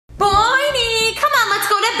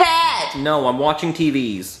No, I'm watching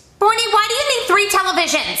TVs. Boiney, why do you need 3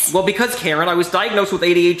 televisions? Well, because, Karen, I was diagnosed with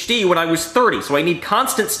ADHD when I was 30, so I need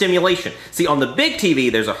constant stimulation. See, on the big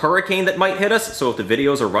TV, there's a hurricane that might hit us, so if the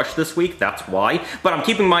videos are rushed this week, that's why. But I'm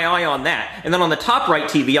keeping my eye on that. And then on the top right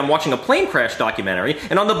TV, I'm watching a plane crash documentary,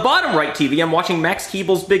 and on the bottom right TV, I'm watching Max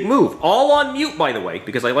Keeble's Big Move. All on mute, by the way,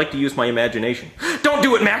 because I like to use my imagination. Don't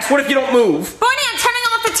do it, Max! What if you don't move? Boiney, I'm turning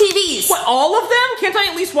off the TVs! What, all of them? Can't I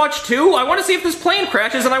at least watch 2? I want to see if this plane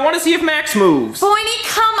crashes, and I want to see if Max moves. Boiney,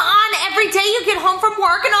 come on! Every day you get home from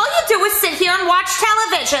work and all you do is sit here and watch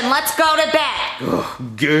television. Let's go to bed.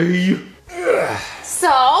 Ugh, gay. So,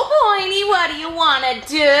 Boiney, what do you want to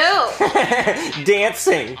do?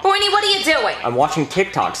 Dancing. Boiney, what are you doing? I'm watching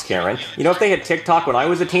TikToks, Karen. You know, if they had TikTok when I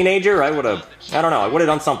was a teenager, I would have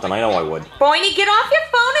done something. I know I would. Boiney, get off your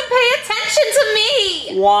phone and pay attention to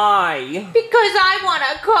me. Why? Because I want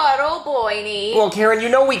to cuddle, Boiney. Well, Karen, you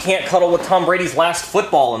know we can't cuddle with Tom Brady's last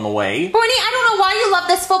football in the way. Boiney, I don't know why you love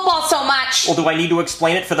this football so much. Well, do I need to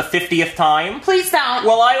explain it for the 50th time? Please don't.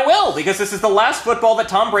 Well, I will, because this is the last football that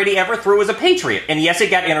Tom Brady ever threw as a Patriot. And yes,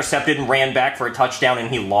 it got intercepted and ran back for a touchdown and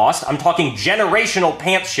he lost. I'm talking generational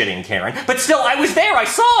pants shitting, Karen. But still, I was there. I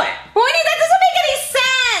saw it. Boiney, that doesn't make any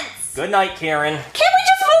sense. Good night, Karen. Can't we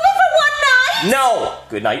just move it for one night? No.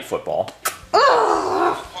 Good night, football.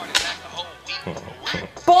 Ugh.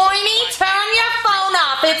 Boiney, turn your phone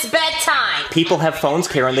off. It's bedtime. People have phones,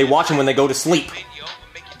 Karen. They watch them when they go to sleep.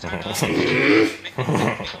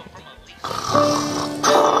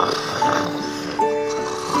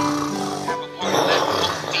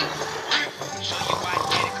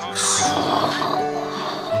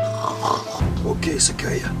 Okay,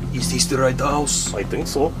 Sakaya, is this the right house? I think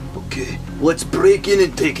so. Okay, let's break in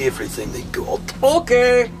and take everything they got.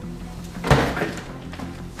 Okay.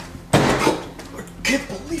 I can't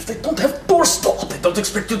believe they don't have doors stopped. They don't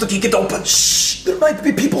expect you to kick it open. Shh, there might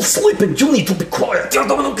be people sleeping. You need to be quiet. You're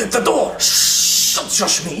the one who gets the door. Shh, don't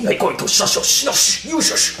shush me. I'm going to shush you. Shush, you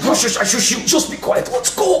shush. You shush, I shush you. Just be quiet. Let's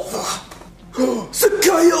go.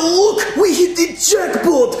 Sakaya, look! We hit the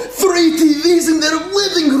jackpot! 3 TVs in their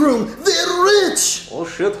living room! They're rich! Oh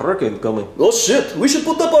shit, hurricane coming. Oh shit, we should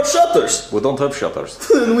put up our shutters! We don't have shutters.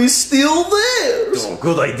 Then we steal theirs! Oh,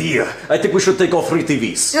 good idea. I think we should take all 3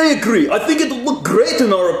 TVs. I agree, I think it'll look great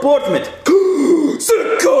in our apartment!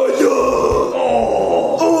 Sakaya!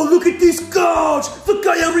 Oh, look at this couch!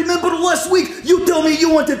 Sakaya, remember last week you told me you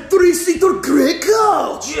wanted 3-seater gray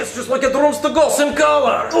couch? Yes, just like a Drones to Go, same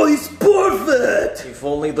color. Oh, it's perfect! If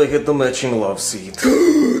only they had the matching love seat.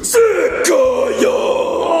 Sakaya!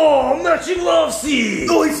 Oh, matching love seat!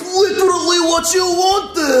 Oh, it's literally what you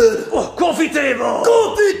wanted! Oh, coffee table!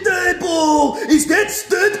 Coffee table! Is that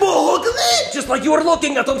stud mahogany? Just like you were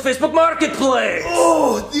looking at on Facebook Marketplace!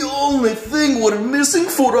 Oh, the only thing we're missing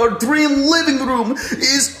for our dream living room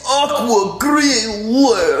is aqua green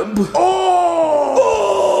lamp. Oh!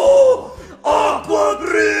 Aqua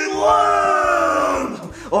green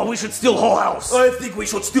lamp! Oh, we should steal whole house. I think we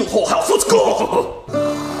should steal whole house. Let's go!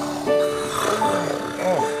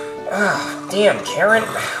 Damn, Karen.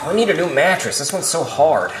 We need a new mattress. This one's so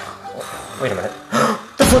hard. Wait a minute.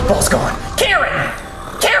 The football's gone. Karen!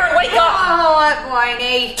 Karen, wake up! Oh, what,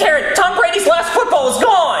 Boiney? Karen, Tom Brady's last football is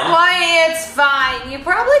gone! Boiney, it's fine. You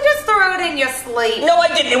probably just threw it in your sleep. No, I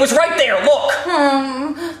didn't. It was right there. Look.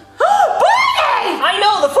 Boiney! I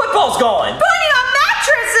know, the football's gone. Boiney, our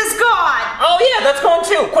mattress is gone! Oh, yeah, that's gone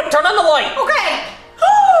too. Quick, turn on the light. Okay.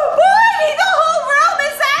 Oh, Boiney, the whole room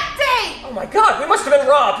is empty! Oh my god, we must have been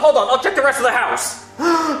robbed. Hold on, I'll check the rest of the house.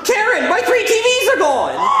 Karen, my 3 TVs are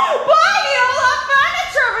gone! Boiney, all our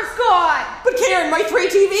furniture is gone! But Karen, my 3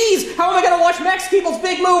 TVs! How am I gonna watch Max Keeble's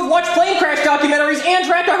Big Move, watch plane crash documentaries, and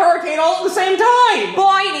track a hurricane all at the same time?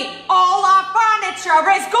 Boiney, all our furniture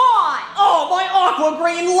is gone! Oh, my aqua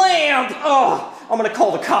green lamp! Oh, I'm gonna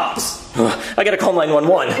call the cops. I gotta call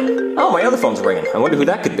 911. Oh, my other phone's ringing. I wonder who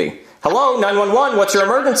that could be. Hello, 911, what's your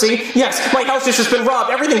emergency? Yes, my house has just been robbed.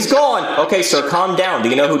 Everything's gone. Okay, sir, calm down. Do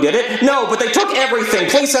you know who did it? No, but they took everything.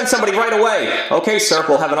 Please send somebody right away. Okay, sir,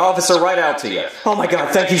 we'll have an officer right out to you. Oh my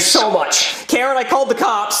god, thank you so much. Karen, I called the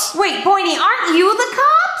cops. Wait, Boiney, aren't you the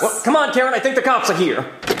cops? Well, come on, Karen, I think the cops are here.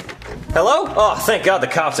 Hello? Oh, thank god the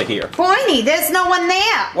cops are here. Boiney, there's no one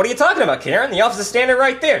there. What are you talking about, Karen? The officer's standing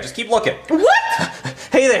right there. Just keep looking. What?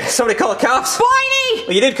 Hey there, somebody call the cops? Boiney!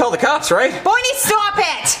 Well, you did call the cops, right? Boiney, stop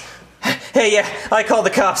it! Hey, yeah, I called the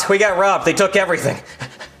cops. We got robbed. They took everything.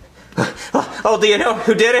 Oh, do you know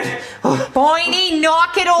who did it? Boiney,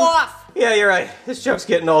 knock it off! Yeah, you're right. This joke's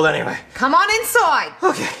getting old anyway. Come on inside.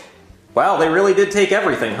 Okay. Wow, they really did take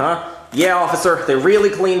everything, huh? Yeah, officer, they really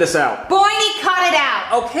cleaned us out. Boiney, cut it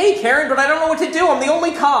out. Okay, Karen, but I don't know what to do. I'm the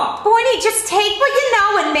only cop. Boydie, just take what you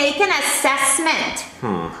know and make an assessment.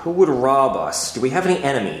 Who would rob us? Do we have any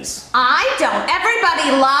enemies? I don't.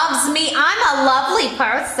 Everybody loves me. I'm a lovely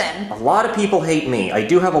person. A lot of people hate me. I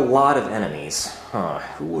do have a lot of enemies.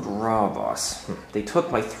 Who would rob us? They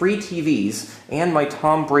took my 3 TVs and my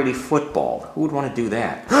Tom Brady football. Who would want to do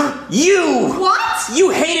that? You! What? You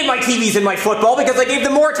hated my TVs and my football because I gave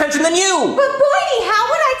them more attention than you! But Boydie, how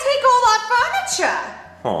would I take all our furniture?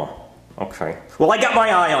 Okay. Well, I got my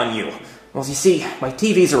eye on you. Well, you see, my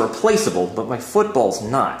TVs are replaceable, but my football's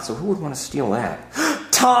not, so who would want to steal that?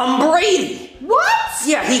 Tom Brady! What?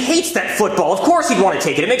 Yeah, he hates that football. Of course he'd want to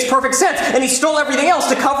take it. It makes perfect sense. And he stole everything else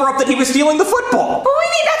to cover up that he was stealing the football.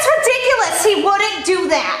 Boydie, that's ridiculous. He wouldn't do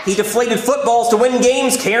that. He deflated footballs to win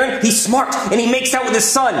games, Karen. He's smart, and he makes out with his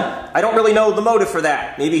son. I don't really know the motive for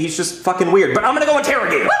that. Maybe he's just fucking weird, but I'm gonna go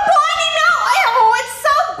interrogate him. But Boydie, no! Oh, it's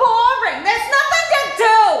so boring. There's nothing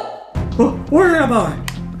to do. Where am I?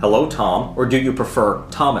 Hello, Tom, or do you prefer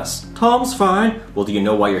Thomas? Tom's fine. Well, do you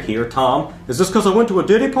know why you're here, Tom? Is this because I went to a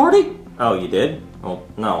Diddy party? Oh, you did? Well,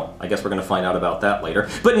 no. I guess we're gonna find out about that later.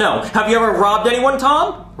 But no, have you ever robbed anyone,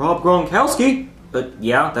 Tom? Rob Gronkowski. But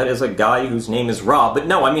yeah, that is a guy whose name is Rob. But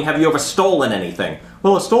no, I mean, have you ever stolen anything?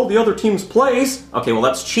 Well, I stole the other team's plays. Okay, well,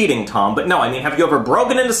 that's cheating, Tom. But no, I mean, have you ever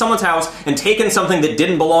broken into someone's house and taken something that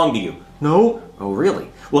didn't belong to you? No. Oh, really?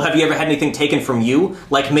 Well, have you ever had anything taken from you?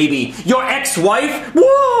 Like maybe your ex-wife?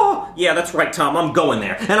 Whoa! Yeah, that's right, Tom. I'm going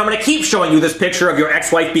there. And I'm gonna keep showing you this picture of your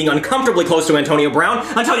ex-wife being uncomfortably close to Antonio Brown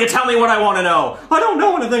until you tell me what I want to know. I don't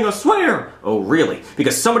know anything, I swear. Oh, really?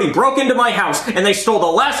 Because somebody broke into my house and they stole the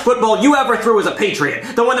last football you ever threw as a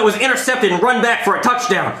Patriot. The one that was intercepted and run back for a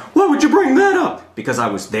touchdown. Why would you bring that up? Because I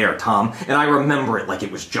was there, Tom, and I remember it like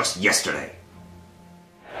it was just yesterday.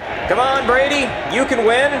 Come on, Brady. You can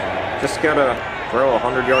win. Just gotta throw a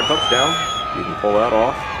 100-yard touchdown. You can pull that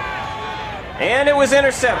off. And it was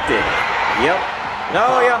intercepted. Yep.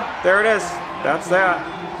 Oh, yeah. There it is. That's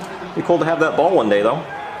that. Be cool to have that ball one day, though.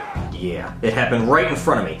 Yeah, it happened right in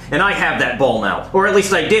front of me. And I have that ball now. Or at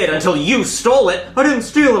least I did until you stole it. I didn't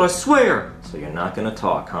steal it, I swear. So you're not gonna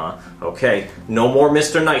talk, huh? Okay, no more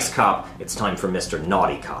Mr. Nice Cop. It's time for Mr.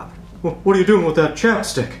 Naughty Cop. What are you doing with that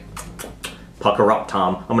chapstick? Pucker up,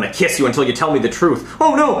 Tom. I'm gonna kiss you until you tell me the truth.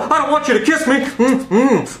 Oh no, I don't want you to kiss me.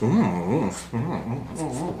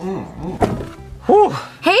 Whew.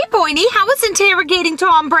 Hey, Boydie, how was interrogating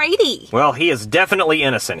Tom Brady? Well, he is definitely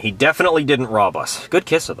innocent. He definitely didn't rob us. Good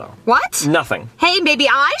kisser, though. What? Nothing. Hey, maybe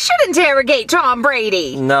I should interrogate Tom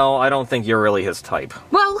Brady. No, I don't think you're really his type.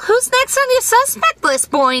 Well, who's next on your suspect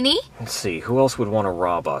list, Boydie? Let's see, who else would want to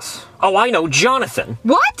rob us? Oh, I know, Jonathan.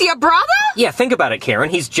 What, your brother? Yeah, think about it, Karen.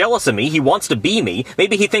 He's jealous of me. He wants to be me.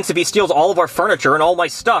 Maybe he thinks if he steals all of our furniture and all my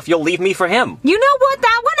stuff, you'll leave me for him. You know what?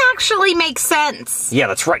 That one actually makes sense. Yeah,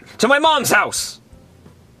 that's right. To my mom's house.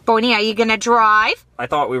 Boydie, are you gonna drive? I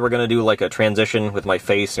thought we were gonna do like a transition with my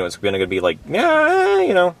face, and it was gonna be like, yeah,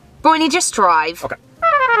 you know. Boydie, just drive. Okay.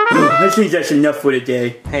 I think that's enough for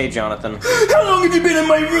today. Hey, Jonathan. How long have you been in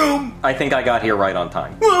my room? I think I got here right on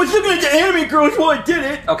time. Well, I was looking at the anime girls while I did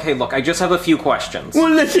it. Okay, look, I just have a few questions. Well,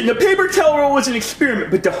 listen, the paper towel roll was an experiment,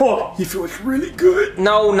 but the Hulk, he feels really good.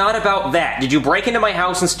 No, not about that. Did you break into my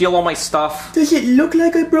house and steal all my stuff? Does it look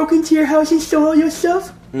like I broke into your house and stole all your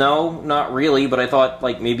stuff? No, not really, but I thought,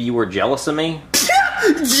 like, maybe you were jealous of me?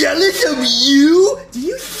 Jealous of you? Do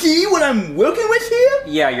you see what I'm working with here?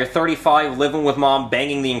 Yeah, you're 35, living with mom,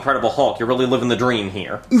 banging the Incredible Hulk. You're really living the dream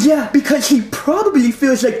here. Yeah, because he probably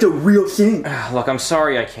feels like the real thing. Look, I'm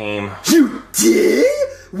sorry I came. You did?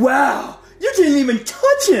 Wow, you didn't even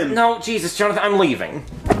touch him. No, Jesus, Jonathan, I'm leaving.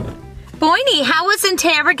 Boydie, how was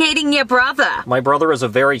interrogating your brother? My brother is a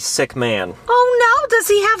very sick man. Oh no, does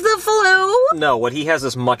he have the flu? No, what he has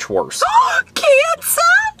is much worse. Cancer?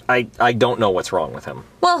 I don't know what's wrong with him.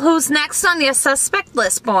 Well, who's next on your suspect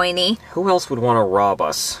list, Boydie? Who else would want to rob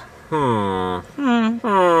us? My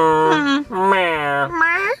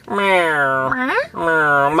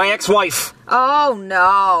ex-wife. Oh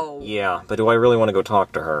no. Yeah, but do I really want to go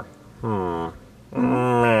talk to her?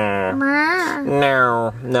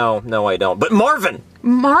 No, I don't. But Marvin!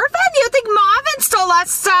 Marvin? You think Marvin stole our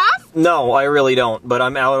stuff? No, I really don't. But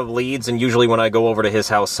I'm out of leads, and usually when I go over to his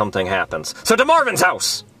house, something happens. So to Marvin's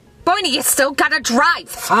house! Boydie, you still gotta drive.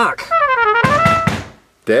 Fuck.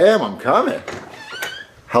 Damn, I'm coming.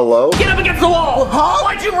 Hello? Get up against the wall! Huh?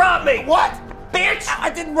 Why'd you rob me? What? Bitch!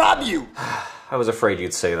 I didn't rob you. I was afraid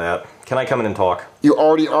you'd say that. Can I come in and talk? You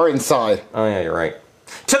already are inside. Oh yeah, you're right.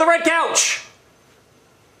 To the red couch!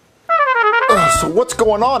 So what's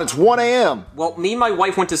going on? It's 1 a.m. Well, me and my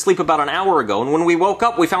wife went to sleep about an hour ago, and when we woke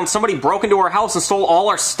up, we found somebody broke into our house and stole all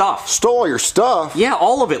our stuff. Stole all your stuff? Yeah,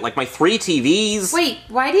 all of it, like my 3 TVs. Wait,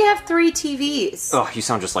 why do you have 3 TVs? Oh, you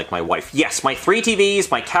sound just like my wife. Yes, my 3 TVs,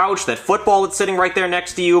 my couch, that football that's sitting right there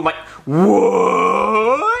next to you, my...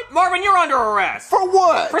 What? Marvin, you're under arrest. For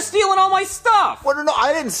what? For stealing all my stuff. Well, no,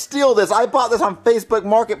 I didn't steal this. I bought this on Facebook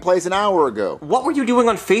Marketplace an hour ago. What were you doing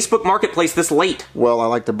on Facebook Marketplace this late? Well, I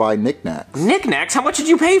like to buy knickknacks. Knickknacks? How much did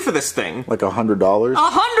you pay for this thing? Like $100.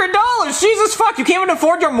 $100? Jesus fuck, you can't even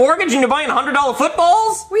afford your mortgage and you're buying $100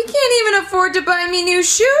 footballs? We can't even afford to buy me new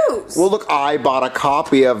shoes. Well, look, I bought a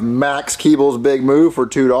copy of Max Keeble's Big Move for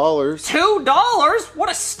 $2. $2?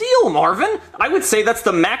 What a steal, Marvin. I would say that's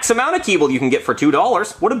the max amount of Keeble you can get for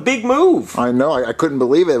 $2. What a big move. I know, I couldn't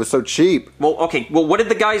believe it. It was so cheap. Well, okay, well, what did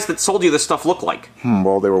the guys that sold you this stuff look like?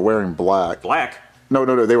 Well, they were wearing black. Black?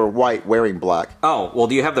 No, they were white, wearing black. Oh, well,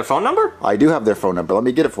 do you have their phone number? I do have their phone number. Let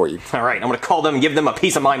me get it for you. All right, I'm gonna call them and give them a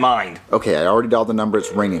piece of my mind. Okay, I already dialed the number.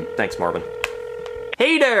 It's ringing. Thanks, Marvin.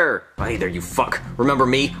 Hey there! Oh, hey there, you fuck. Remember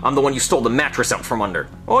me? I'm the one you stole the mattress out from under.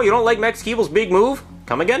 Oh, you don't like Max Keeble's Big Move?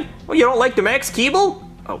 Come again? Oh, you don't like the Max Keeble?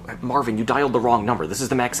 Oh, Marvin, you dialed the wrong number. This is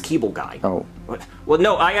the Max Keeble guy. Oh. Well,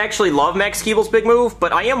 no, I actually love Max Keeble's Big Move,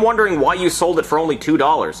 but I am wondering why you sold it for only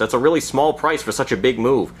 $2. That's a really small price for such a big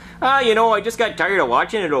move. You know, I just got tired of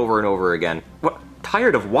watching it over and over again. What?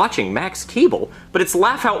 Tired of watching Max Keeble? But it's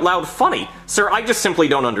laugh out loud funny. Sir, I just simply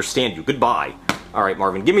don't understand you. Goodbye. All right,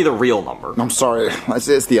 Marvin, give me the real number. I'm sorry.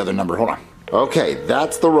 It's the other number. Hold on. Okay,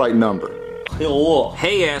 that's the right number. Hello.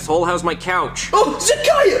 Hey, asshole, how's my couch? Oh,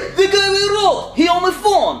 Zakaya! The guy we robbed! He on the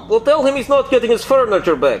phone! Well, tell him he's not getting his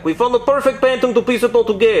furniture back. We found the perfect painting to piece it all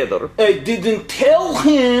together. I didn't tell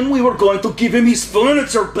him we were going to give him his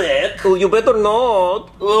furniture back! Oh, you better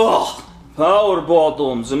not. Ugh! Power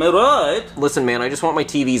bottoms, am I right? Listen, man, I just want my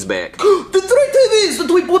TVs back. The 3 TVs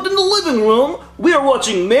that we put in the living room! We are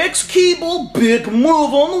watching Max Keeble Big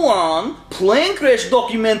Move on one, Plane Crash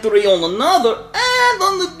documentary on another, and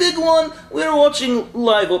on the big one, we're watching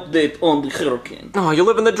live update on the hurricane. Oh, you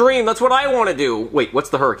live in the dream. That's what I want to do. Wait, what's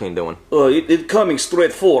the hurricane doing? It coming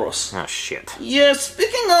straight for us. Oh, shit. Yeah,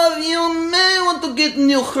 speaking of, you may want to get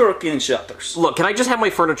new hurricane shutters. Look, can I just have my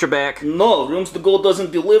furniture back? No, Rooms to Go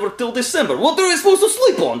doesn't deliver till December. What are we supposed to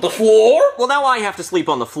sleep on? The floor? Well, now I have to sleep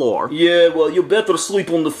on the floor. Yeah, well, you better sleep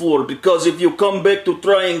on the floor, because if you come back to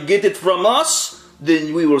try and get it from us,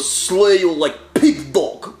 then we will slay you like pig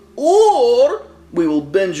dog. Or we will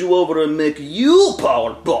bend you over and make you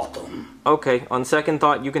power bottom. Okay, on second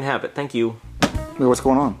thought, you can have it. Thank you. Wait, what's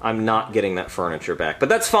going on? I'm not getting that furniture back. But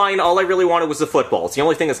that's fine. All I really wanted was the football. It's the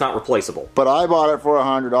only thing that's not replaceable. But I bought it for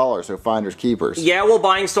 $100, so finders keepers. Yeah, well,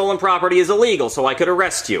 buying stolen property is illegal, so I could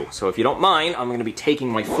arrest you. So if you don't mind, I'm going to be taking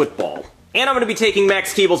my football. And I'm going to be taking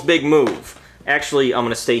Max Keeble's Big Move. Actually, I'm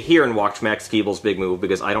going to stay here and watch Max Keeble's Big Move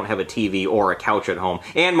because I don't have a TV or a couch at home.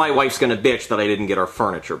 And my wife's going to bitch that I didn't get our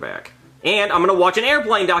furniture back. And I'm going to watch an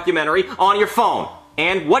airplane documentary on your phone.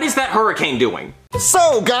 And what is that hurricane doing?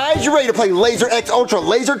 So, guys, you ready to play Laser X Ultra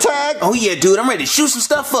Laser Tag? Oh yeah, dude, I'm ready to shoot some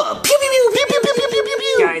stuff up. Pew pew pew pew pew pew pew pew pew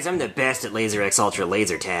pew. Guys, I'm the best at Laser X Ultra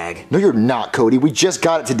Laser Tag. No, you're not, Cody. We just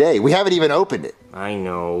got it today. We haven't even opened it. I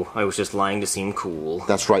know. I was just lying to seem cool.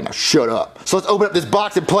 That's right. Now shut up. So let's open up this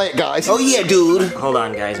box and play it, guys. Oh yeah, dude. Hold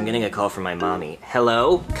on, guys. I'm getting a call from my mommy.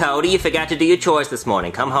 Hello? Cody, you forgot to do your chores this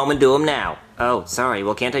morning. Come home and do them now. Oh, sorry.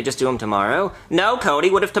 Well, can't I just do them tomorrow? No,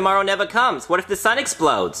 Cody. What if tomorrow never comes? What if the sun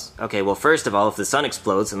explodes? Okay, well, first of all, if the sun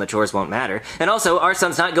explodes, then the chores won't matter. And also, our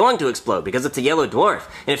sun's not going to explode because it's a yellow dwarf.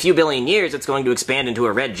 In a few billion years, it's going to expand into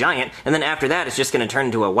a red giant, and then after that, it's just going to turn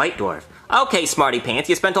into a white dwarf. Okay, smarty pants,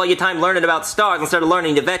 you spent all your time learning about stars instead of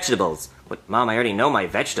learning the vegetables. What, Mom, I already know my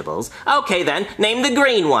vegetables. Okay then, name the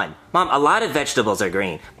green one. Mom, a lot of vegetables are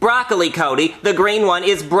green. Broccoli, Cody. The green one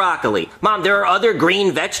is broccoli. Mom, there are other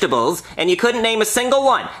green vegetables, and you couldn't name a single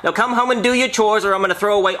one. Now come home and do your chores, or I'm gonna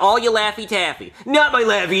throw away all your Laffy Taffy. Not my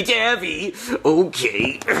Laffy Taffy.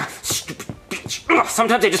 Okay. Stupid bitch. Ugh,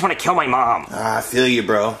 sometimes I just want to kill my mom. I feel you,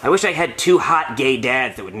 bro. I wish I had 2 hot gay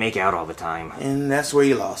dads that would make out all the time. And that's where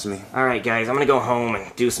you lost me. Alright, guys, I'm gonna go home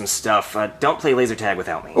and do some stuff. Don't play laser tag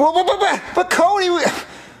without me. But Cody,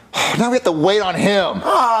 now we have to wait on him.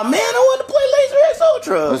 Aw, man, I want to play Laser X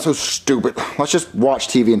Ultra. That's so stupid. Let's just watch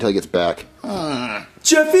TV until he gets back.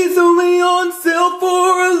 Jeffy's only on sale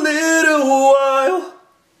for a little while.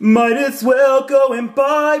 Might as well go and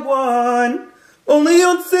buy one. Only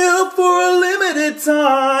on sale for a limited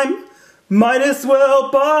time. Might as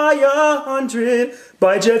well buy 100.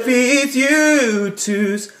 Buy Jeffy's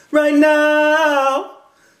U2s right now.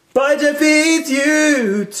 Buy Jeffy's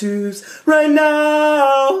U2s right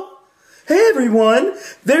now. Hey everyone!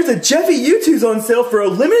 There's a Jeffy U2's on sale for a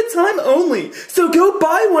limited time only, so go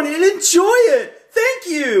buy one and enjoy it! Thank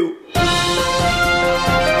you!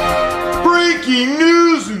 Breaking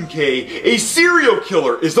news, MK! A serial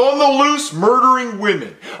killer is on the loose murdering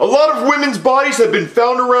women. A lot of women's bodies have been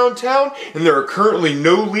found around town, and there are currently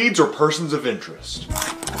no leads or persons of interest.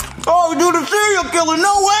 Oh, dude, a serial killer,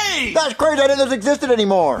 no way! That's crazy, I didn't know this existed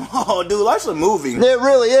anymore. Oh, dude, that's a movie. It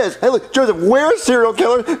really is. Hey, look, Joseph, we're serial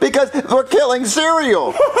killers because we're killing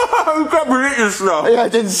cereal. You can't believe this stuff. Yeah,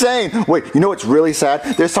 it's insane. Wait, you know what's really sad?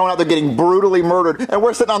 There's someone out there getting brutally murdered, and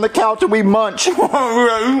we're sitting on the couch and we munch.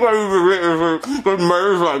 Yeah, you guys but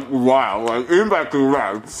murder's like, wow, like, impact to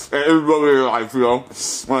that. Everybody life, you know?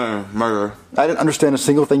 Murder. I didn't understand a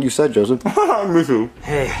single thing you said, Joseph. Me too.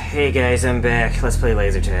 Hey guys, I'm back. Let's play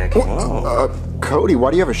laser tag. Cody,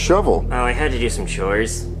 why do you have a shovel? Oh, I had to do some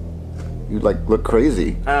chores. You, look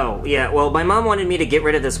crazy. Oh, yeah, well, my mom wanted me to get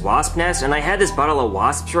rid of this wasp nest, and I had this bottle of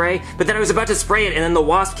wasp spray, but then I was about to spray it, and then the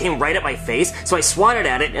wasp came right at my face, so I swatted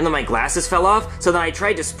at it, and then my glasses fell off, so then I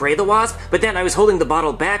tried to spray the wasp, but then I was holding the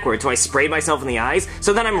bottle backwards, so I sprayed myself in the eyes,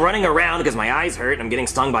 so then I'm running around because my eyes hurt, and I'm getting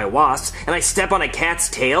stung by wasps, and I step on a cat's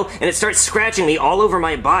tail, and it starts scratching me all over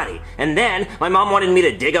my body. And then, my mom wanted me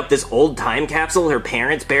to dig up this old time capsule her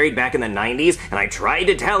parents buried back in the 90s, and I tried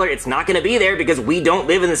to tell her it's not gonna be there because we don't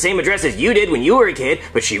live in the same address as you did when you were a kid,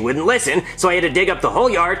 but she wouldn't listen, so I had to dig up the whole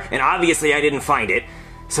yard, and obviously I didn't find it.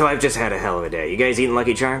 So I've just had a hell of a day. You guys eating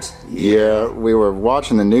Lucky Charms? Yeah, we were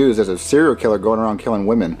watching the news. There's a serial killer going around killing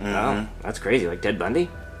women. Oh, that's crazy. Like Ted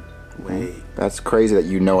Bundy? Wait. That's crazy that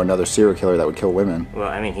you know another serial killer that would kill women. Well,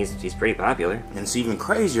 I mean, he's pretty popular. And it's even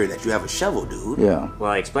crazier that you have a shovel, dude. Yeah.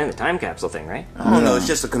 Well, I explained the time capsule thing, right? I don't know, it's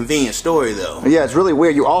just a convenient story, though. Yeah, it's really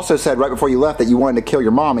weird. You also said right before you left that you wanted to kill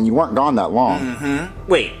your mom, and you weren't gone that long.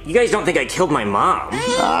 Wait, you guys don't think I killed my mom?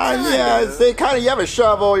 Yeah, see, you have a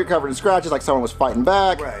shovel, you're covered in scratches like someone was fighting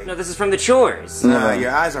back. Right. No, this is from the chores. Nah,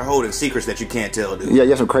 your eyes are holding secrets that you can't tell, dude. Yeah, you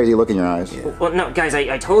have some crazy look in your eyes. Well, no, guys,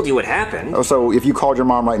 I told you what happened. Oh, so if you called your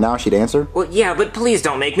mom right now, she'd answer? Well, yeah, but please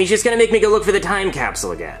don't make me. She's gonna make me go look for the time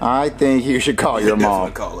capsule again. I think you should call your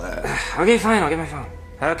mom. Call that. Okay, fine, I'll get my phone.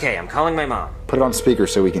 Okay, I'm calling my mom. Put it on speaker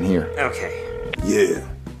so we can hear. Okay. Yeah.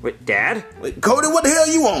 Wait, Dad? Wait, Cody, what the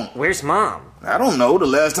hell you want? Where's Mom? I don't know. The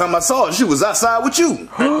last time I saw her, she was outside with you.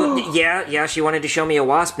 Yeah, she wanted to show me a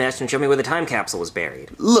wasp nest and show me where the time capsule was buried.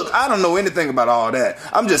 Look, I don't know anything about all that.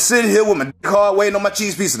 I'm just sitting here with my dick hard waiting on my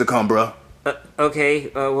cheese pizza to come, bro.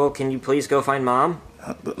 Okay, well, can you please go find Mom?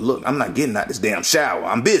 But look, I'm not getting out this damn shower.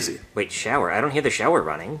 I'm busy. Wait, shower? I don't hear the shower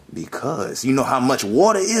running. Because you know how much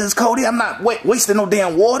water is, Cody? I'm not wasting no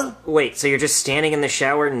damn water. Wait, so you're just standing in the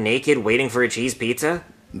shower naked waiting for a cheese pizza?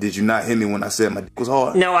 Did you not hear me when I said my dick was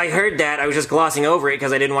hard? No, I heard that. I was just glossing over it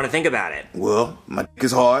because I didn't want to think about it. Well, my dick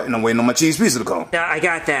is hard and I'm waiting on my cheese pizza to come. I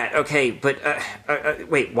got that. Okay, but,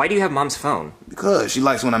 wait, why do you have Mom's phone? Because she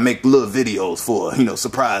likes when I make little videos for her,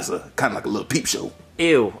 surprise her. Kind of like a little peep show.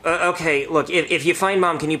 Ew. Okay, look, if you find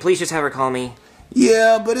Mom, can you please just have her call me?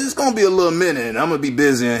 Yeah, but it's gonna be a little minute and I'm gonna be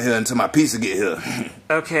busy in here until my pizza get here.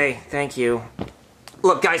 Okay, thank you.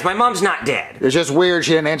 Look, guys, my mom's not dead. It's just weird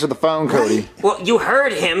she didn't answer the phone, Cody. Well, you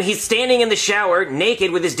heard him. He's standing in the shower, naked,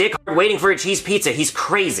 with his dick hard, waiting for a cheese pizza. He's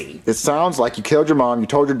crazy. It sounds like you killed your mom. You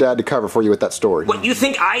told your dad to cover for you with that story. What, you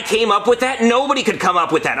think I came up with that? Nobody could come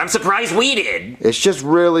up with that. I'm surprised we did. It's just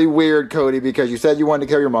really weird, Cody, because you said you wanted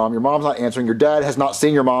to kill your mom. Your mom's not answering. Your dad has not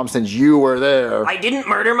seen your mom since you were there. I didn't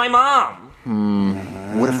murder my mom.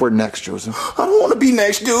 What if we're next, Joseph? I don't want to be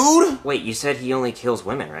next, dude. Wait, you said he only kills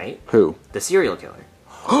women, right? Who? The serial killer.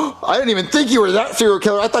 I didn't even think you were that serial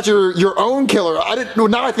killer. I thought you were your own killer.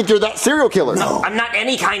 Now I think you're that serial killer. No. I'm not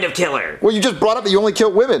any kind of killer. Well, you just brought up that you only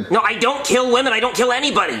kill women. No, I don't kill women. I don't kill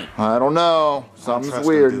anybody. I don't know. Something's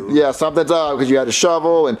weird. him, dude. Yeah, something's up because you had a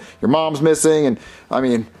shovel and your mom's missing and,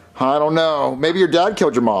 I don't know. Maybe your dad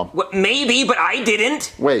killed your mom. What, maybe, but I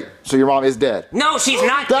didn't. Wait, so your mom is dead? No, she's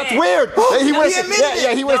not That's dead. weird. He would have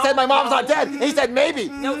No, said my mom's not dead. He said maybe.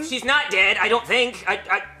 No, she's not dead. I don't think.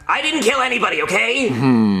 I didn't kill anybody, okay?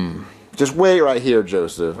 Just wait right here,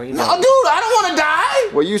 Joseph. No, dude, I don't want to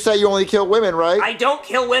die. Well, you say you only kill women, right? I don't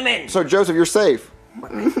kill women. So, Joseph, you're safe.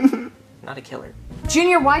 Not a killer.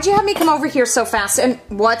 Junior, why'd you have me come over here so fast? And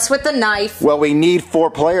what's with the knife? Well, we need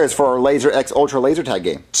 4 players for our Laser X Ultra Laser Tag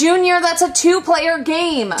game. Junior, that's a 2-player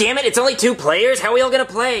game. Damn it, it's only 2 players. How are we all gonna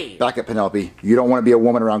play? Back up, Penelope. You don't want to be a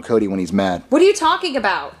woman around Cody when he's mad. What are you talking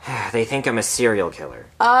about? They think I'm a serial killer.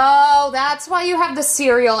 Oh, that's why you have the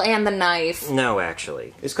cereal and the knife. No,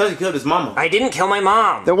 actually. It's because he killed his mama. I didn't kill my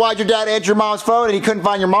mom. Then why'd your dad answer your mom's phone and he couldn't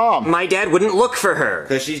find your mom? My dad wouldn't look for her.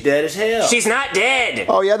 Because she's dead as hell. She's not dead.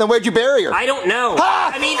 Oh, yeah? Then where'd you bury her? I don't know.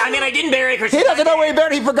 Ha! I mean, I didn't bury her. He doesn't know where he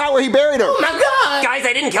buried her. He forgot where he buried her. Oh my God! Guys,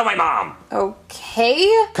 I didn't kill my mom. Okay.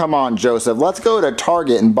 Come on, Joseph. Let's go to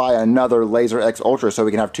Target and buy another Laser X Ultra so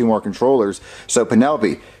we can have 2 more controllers. So,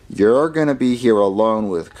 Penelope, you're going to be here alone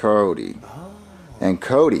with Cody. Oh. And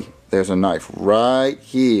Cody, there's a knife right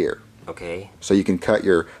here. Okay. So you can cut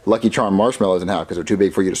your Lucky Charm marshmallows in half because they're too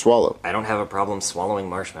big for you to swallow. I don't have a problem swallowing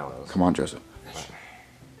marshmallows. Come on, Joseph.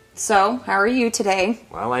 So, how are you today?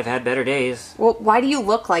 Well, I've had better days. Well, why do you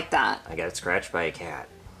look like that? I got scratched by a cat.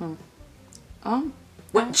 Oh.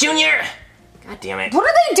 What, Junior? God damn it. What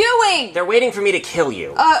are they doing? They're waiting for me to kill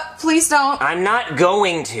you. Please don't. I'm not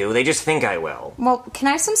going to. They just think I will. Well, can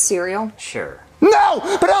I have some cereal? Sure. No!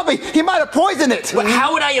 Penelope, he might have poisoned it! Well,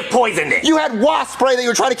 how would I have poisoned it? You had wasp spray that you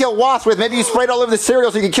were trying to kill wasps with. Maybe you sprayed all over the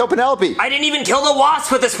cereal so you could kill Penelope. I didn't even kill the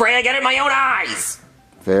wasp with the spray. I got it in my own eyes.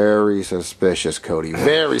 Very suspicious, Cody.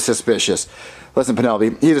 Very suspicious. Listen,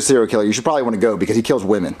 Penelope, he's a serial killer. You should probably want to go because he kills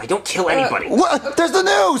women. I don't kill anybody. What? There's the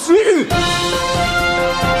news!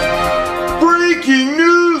 Breaking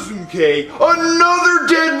news, MK! Another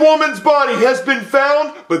dead woman's body has been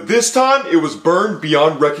found, but this time it was burned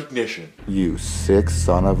beyond recognition. You sick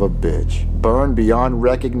son of a bitch. Burned beyond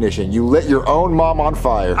recognition. You lit your own mom on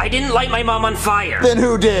fire. I didn't light my mom on fire. Then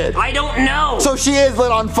who did? I don't know. So she is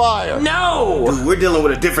lit on fire. No! Dude, we're dealing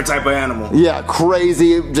with a different type of animal. Yeah,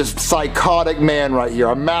 crazy, just psychotic man right here.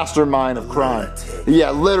 A mastermind of crime.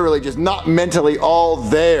 Yeah, literally just not mentally all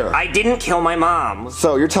there. I didn't kill my mom.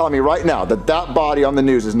 So you're telling me right now that that body on the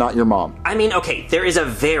news is not your mom? I mean, okay, there is a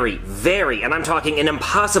very, and I'm talking an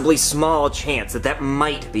impossibly small chance that that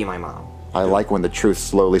might be my mom. I like when the truth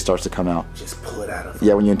slowly starts to come out. Just pull it out of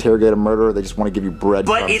Yeah, when you interrogate a murderer, they just want to give you bread.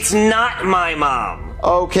 But it's not my mom.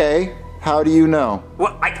 Okay, how do you know?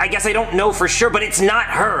 Well, I guess I don't know for sure, but it's not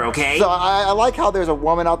her, okay? So I like how there's a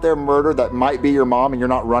woman out there murdered that might be your mom and you're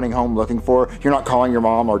not running home looking for her. You're not calling your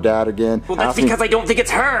mom or dad again. Well, that's because I don't think it's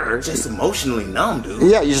her. Just emotionally numb, dude.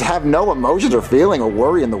 Yeah, you just have no emotions or feeling or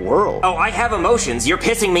worry in the world. Oh, I have emotions. You're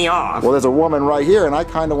pissing me off. Well, there's a woman right here and I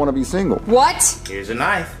kind of want to be single. What? Here's a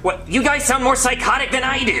knife. What? You guys sound more psychotic than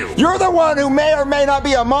I do. You're the one who may or may not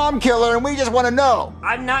be a mom killer and we just want to know.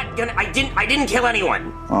 I'm not gonna. I didn't kill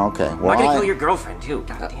anyone. Okay, well, I'm not gonna kill your girlfriend too.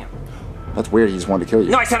 God damn. That's weird. He just wanted to kill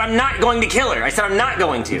you. No, I said I'm not going to kill her. I said I'm not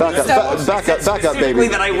going to. Back up, back up, Specifically baby.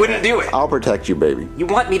 that I wouldn't do it. I'll protect you, baby. You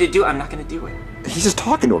want me to do it? I'm not going to do it. He's just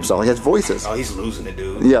talking to himself. He has voices. Oh, he's losing it,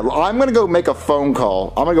 dude. Yeah, I'm gonna go make a phone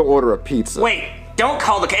call. I'm gonna go order a pizza. Wait, don't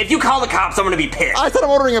call the. If you call the cops, I'm going to be pissed. I said I'm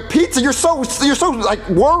ordering a pizza. You're so like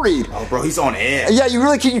worried. Oh, bro, he's on edge. Yeah, you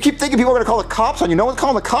keep thinking people are gonna call the cops on you. No one's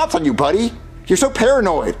calling the cops on you, buddy. You're so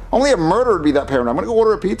paranoid. Only a murderer would be that paranoid. I'm gonna go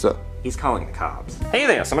order a pizza. He's calling the cops. Hey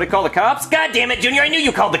there, somebody call the cops? God damn it, Junior, I knew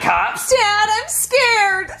you called the cops! Dad, I'm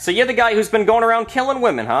scared! So you're the guy who's been going around killing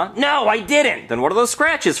women, huh? No, I didn't! Then what are those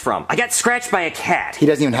scratches from? I got scratched by a cat. He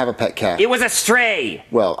doesn't even have a pet cat. It was a stray!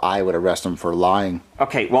 Well, I would arrest him for lying.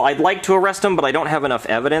 Okay, well, I'd like to arrest him, but I don't have enough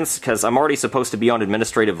evidence, because I'm already supposed to be on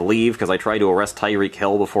administrative leave, because I tried to arrest Tyreek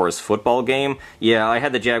Hill before his football game. Yeah, I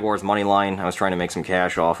had the Jaguars money line. I was trying to make some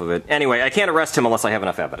cash off of it. Anyway, I can't arrest him unless I have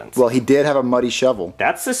enough evidence. Well, he did have a muddy shovel.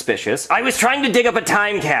 That's suspicious. I was trying to dig up a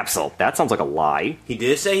time capsule. That sounds like a lie. He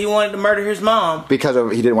did say he wanted to murder his mom. Because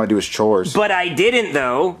he didn't want to do his chores. But I didn't,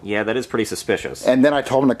 though. Yeah, that is pretty suspicious. And then I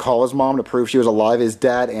told him to call his mom to prove she was alive. His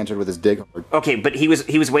dad answered with his dig hard. Okay, but he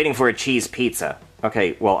was waiting for a cheese pizza.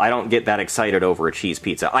 Okay, well, I don't get that excited over a cheese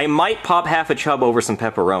pizza. I might pop half a chub over some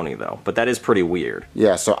pepperoni, though, but that is pretty weird.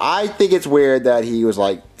 Yeah, so I think it's weird that he was,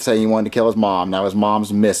 like, saying he wanted to kill his mom. Now his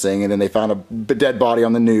mom's missing, and then they found a dead body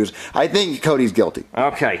on the news. I think Cody's guilty.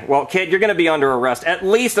 Okay, well, kid, you're gonna be under arrest, at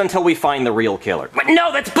least until we find the real killer. But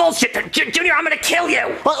no, that's bullshit! Junior, I'm gonna kill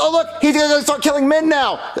you! Oh, look, he's gonna start killing men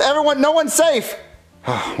now! No one's safe!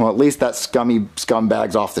 Well, at least that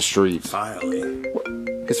scumbag's off the street. Finally.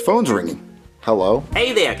 His phone's ringing. Hello?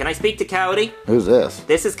 Hey there, can I speak to Cody? Who's this?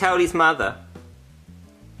 This is Cody's mother.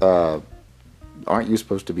 Aren't you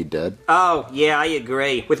supposed to be dead? Oh, yeah, I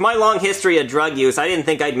agree. With my long history of drug use, I didn't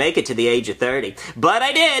think I'd make it to the age of 30. But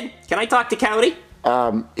I did! Can I talk to Cody?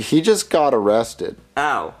 He just got arrested.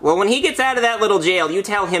 Oh, well, when he gets out of that little jail, you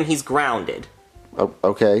tell him he's grounded. Oh,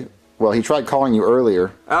 okay. Well, he tried calling you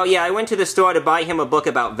earlier. Oh, yeah, I went to the store to buy him a book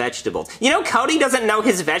about vegetables. You know, Cody doesn't know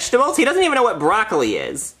his vegetables? He doesn't even know what broccoli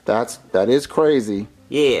is. That is crazy.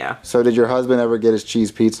 Yeah. So did your husband ever get his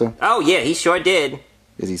cheese pizza? Oh, yeah, he sure did.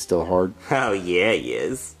 Is he still hard? Oh, yeah, he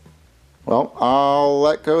is. Well, I'll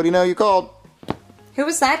let Cody know you called. Who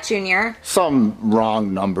was that, Junior? Some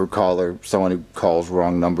wrong number caller. Someone who calls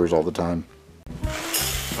wrong numbers all the time.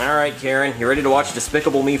 All right, Karen, you ready to watch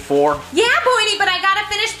Despicable Me 4? Yeah, Boydie, but I gotta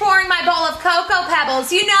finished pouring my bowl of Cocoa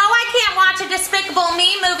Pebbles. You know I can't watch a Despicable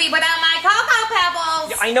Me movie without my Cocoa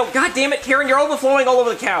Pebbles. I know. God damn it, Karen, you're overflowing all over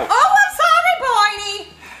the couch. Oh, I'm sorry, Boiny.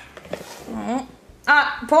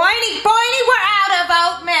 Boiny, we're out of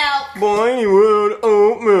oat milk. Boiny, we're out of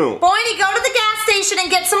oat milk. Boiny, go to the gas station and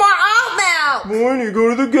get some more oat milk. Boiny, go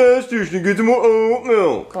to the gas station and get some more oat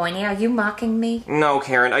milk. Boiny, are you mocking me? No,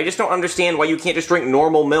 Karen, I just don't understand why you can't just drink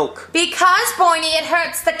normal milk. Because, Boiny, it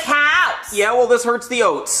hurts the cows. Yeah, well, this hurts the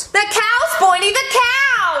oats. The cows, Boiny, the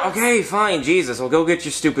cows. Okay, fine, Jesus, I'll go get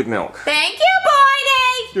your stupid milk. Thank you,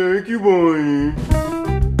 Boiny. Thank you, Boiny.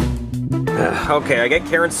 Okay, I get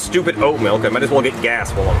Karen's stupid oat milk. I might as well get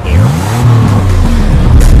gas while I'm here.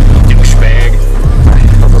 Douchebag.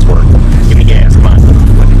 How's this work? Give me gas, come on.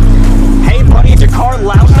 Hey, buddy, is your car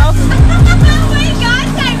loud enough? Oh my God,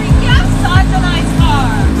 Tyreek, you have such a nice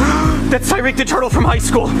car. That's Tyreek the Turtle from high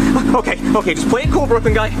school. Okay, just play it cool,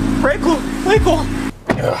 Brooklyn guy. Play it cool.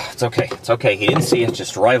 It's okay. He didn't see you.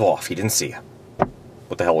 Just drive off. He didn't see you.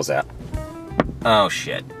 What the hell was that? Oh,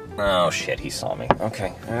 shit, he saw me.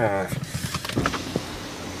 Okay.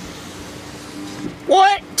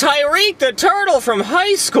 What? Tyreek the Turtle from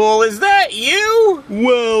high school? Is that you?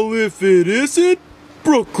 Well, if it isn't,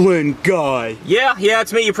 Brooklyn guy. Yeah,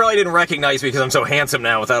 it's me. You probably didn't recognize me because I'm so handsome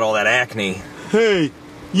now without all that acne. Hey,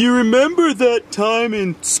 you remember that time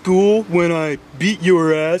in school when I beat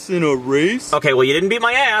your ass in a race? Okay, well, you didn't beat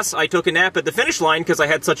my ass. I took a nap at the finish line because I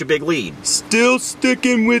had such a big lead. Still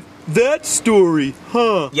sticking with that story,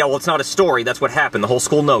 huh? Yeah, well, it's not a story. That's what happened. The whole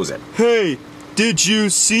school knows it. Hey, did you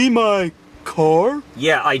see my car?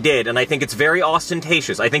 Yeah, I did, and I think it's very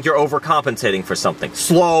ostentatious. I think you're overcompensating for something.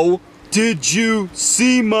 Slow. Did you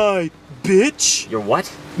see my bitch? Your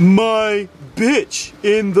what? My bitch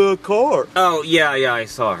in the car. Oh, yeah, I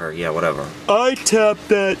saw her. Yeah, whatever. I tap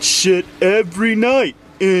that shit every night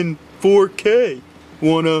in 4K.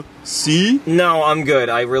 Wanna see? No, I'm good.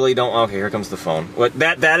 I really don't. Okay, here comes the phone. What?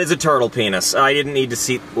 That is a turtle penis. I didn't need to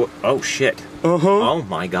see. Oh, shit. Oh,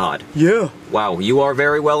 my God. Yeah. Wow, you are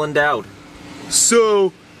very well endowed.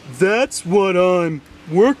 So, that's what I'm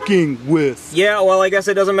working with. Yeah, well, I guess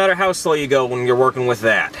it doesn't matter how slow you go when you're working with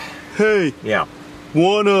that. Hey. Yeah.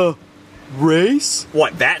 Wanna race?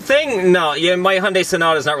 What, that thing? No, yeah, my Hyundai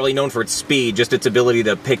Sonata's not really known for its speed, just its ability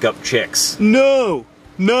to pick up chicks. No,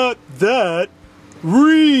 not that.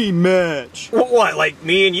 Rematch. What, like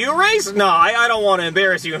me and you race? No, I don't want to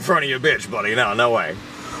embarrass you in front of your bitch, buddy. No way.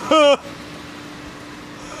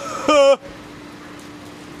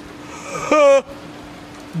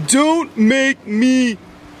 Don't make me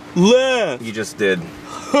laugh. You just did.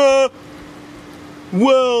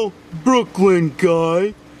 Well, Brooklyn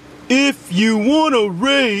guy, if you want to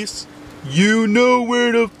race, you know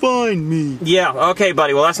where to find me. Yeah, okay,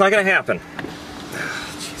 buddy. Well, that's not gonna happen.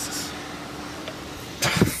 Jesus.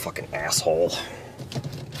 Fucking asshole.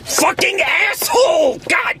 Fucking asshole!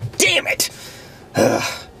 God damn it!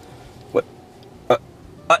 What?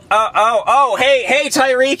 Hey,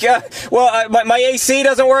 Tyreek. My AC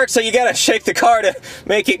doesn't work, so you gotta shake the car to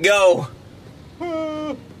make it go.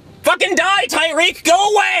 Fucking die, Tyreek!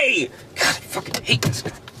 Go away! God, I fucking hate this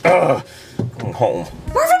guy. Going home.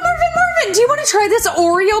 Marvin, do you want to try this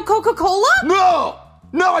Oreo Coca-Cola? No,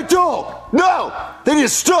 I don't. No, they need to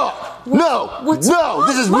stop. No,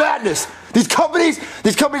 this is madness. These companies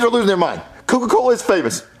are losing their mind. Coca-Cola is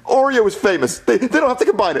famous. Oreo is famous. They don't have to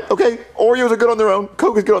combine it, okay? Oreos are good on their own.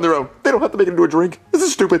 Coke is good on their own. They don't have to make it into a drink. This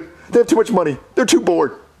is stupid. They have too much money. They're too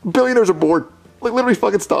bored. Billionaires are bored. Like, literally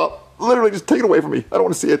fucking stop. Literally just take it away from me. I don't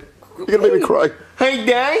want to see it. You're gonna make me cry. Hey,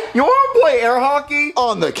 Daddy, you want to play air hockey?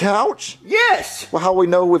 On the couch? Yes. Well, how will we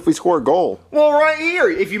know if we score a goal? Well, right here.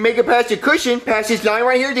 If you make it past the cushion, past this line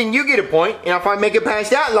right here, then you get a point. And if I make it past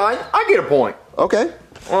that line, I get a point. Okay.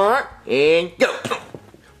 All right, and go.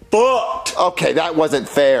 Fucked. Okay, that wasn't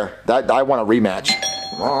fair. I want a rematch.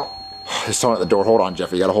 There's someone at the door. Hold on,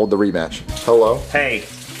 Jeffrey. You gotta hold the rematch. Hello? Hey.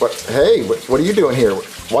 What? Hey, what are you doing here?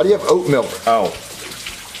 Why do you have oat milk? Oh.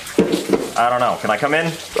 I don't know. Can I come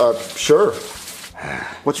in? Sure.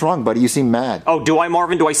 What's wrong, buddy? You seem mad. Oh, do I,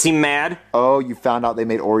 Marvin? Do I seem mad? Oh, you found out they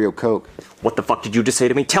made Oreo Coke. What the fuck did you just say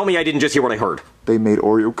to me? Tell me I didn't just hear what I heard. They made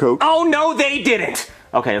Oreo Coke? Oh, no, they didn't!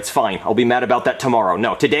 Okay, that's fine. I'll be mad about that tomorrow.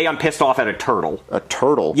 No, today I'm pissed off at a turtle. A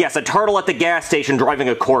turtle? Yes, a turtle at the gas station driving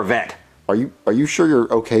a Corvette. Are you sure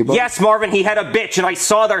you're okay, buddy? Yes, Marvin, he had a bitch, and I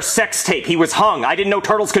saw their sex tape. He was hung. I didn't know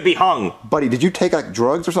turtles could be hung. Buddy, did you take like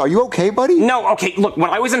drugs or something? Are you okay, buddy? No, okay, look, when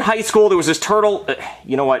I was in high school, there was this turtle...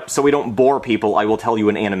 you know what, so we don't bore people, I will tell you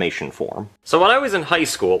in animation form. So when I was in high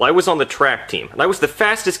school, I was on the track team, and I was the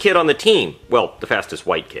fastest kid on the team. Well, the fastest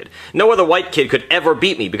white kid. No other white kid could ever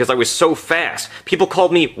beat me because I was so fast. People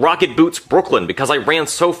called me Rocket Boots Brooklyn because I ran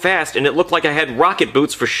so fast and it looked like I had rocket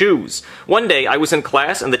boots for shoes. One day, I was in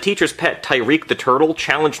class, and the teacher's pet, Tyreek the turtle,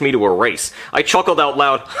 challenged me to a race. I chuckled out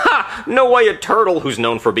loud, "Ha! No way a turtle, who's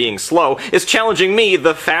known for being slow, is challenging me,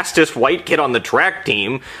 the fastest white kid on the track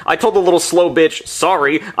team." I told the little slow bitch,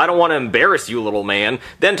 "Sorry, I don't want to embarrass you, little man."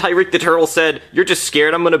 Then Tyreek the turtle said, "You're just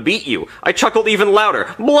scared I'm gonna beat you." I chuckled even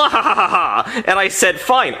louder, "Blah ha ha ha," and I said,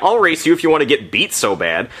 "Fine, I'll race you if you want to get beat so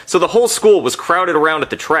bad." So the whole school was crowded around at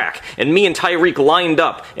the track, and me and Tyreek lined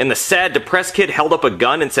up, and the sad, depressed kid held up a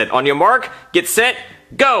gun and said, "On your mark, get set,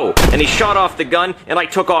 go!" And he shot off the gun, and I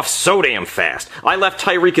took off so damn fast. I left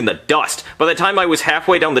Tyreek in the dust. By the time I was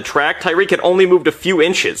halfway down the track, Tyreek had only moved a few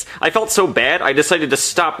inches. I felt so bad, I decided to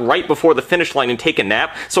stop right before the finish line and take a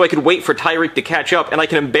nap, so I could wait for Tyreek to catch up, and I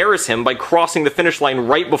can embarrass him by crossing the finish line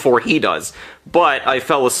right before he does. But I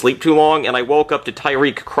fell asleep too long, and I woke up to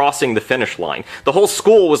Tyreek crossing the finish line. The whole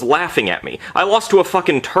school was laughing at me. I lost to a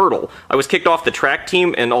fucking turtle. I was kicked off the track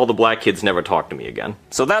team, and all the black kids never talked to me again.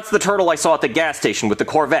 So that's the turtle I saw at the gas station with the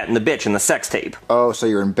Corvette and the bitch and the sex tape. Oh, so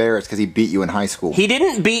you're embarrassed because he beat you in high school. He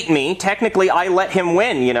didn't beat me. Technically, I let him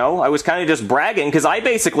win, you know? I was kind of just bragging because I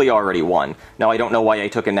basically already won. Now, I don't know why I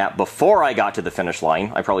took a nap before I got to the finish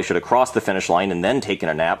line. I probably should have crossed the finish line and then taken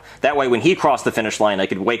a nap. That way, when he crossed the finish line, I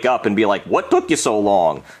could wake up and be like, "What took you so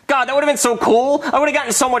long?" God, that would have been so cool. I would have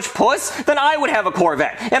gotten so much puss. Then I would have a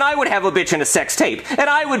Corvette, and I would have a bitch and a sex tape, and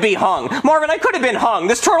I would be hung. Marvin, I could have been hung.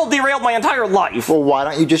 This turtle derailed my entire life. Well, why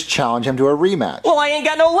don't you just challenge him to a rematch? Well, I ain't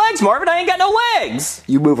got no legs, Marvin. I ain't got no legs.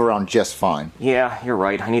 You move around just fine. Yeah, you're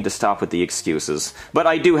right. I need to stop with the excuses. But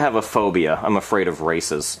I do have a phobia. I'm afraid of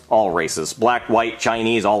races. All races. Black, white,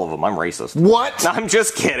 Chinese, all of them. I'm racist. What? I'm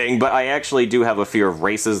just kidding, but I actually do have a fear of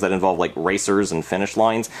races that involve, like, racers and finish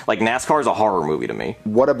lines. Like, NASCAR is a horror movie to me.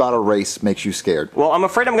 What about a race makes you scared? Well, I'm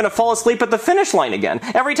afraid I'm gonna fall asleep at the finish line again.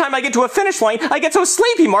 Every time I get to a finish line, I get so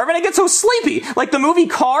sleepy, Marvin. I get so sleepy. Like the movie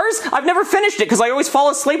Cars, I've never finished it because I always fall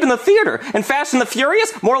asleep in the theater. And Fast and the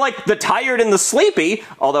Furious, more like the tired and the sleepy,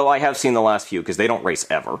 although I have seen the last few because they don't race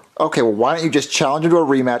ever. Okay, well, why don't you just challenge him to a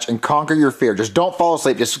rematch and conquer your fear? Just don't fall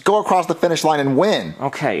asleep. Just go across the finish line and win.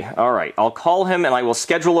 Okay, alright. I'll call him and I will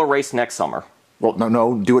schedule a race next summer. Well,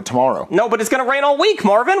 no, do it tomorrow. No, but it's gonna rain all week,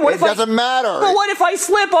 Marvin. It doesn't matter. But what if I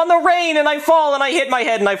slip on the rain and I fall and I hit my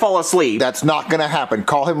head and I fall asleep? That's not gonna happen.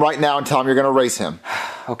 Call him right now and tell him you're gonna race him.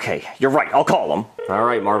 Okay, you're right. I'll call him.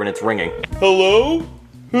 Alright, Marvin, it's ringing. Hello?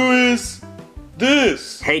 Who is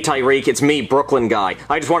this? Hey, Tyreek, it's me, Brooklyn guy.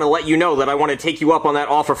 I just want to let you know that I want to take you up on that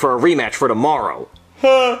offer for a rematch for tomorrow.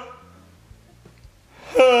 God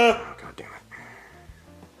damn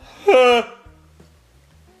it.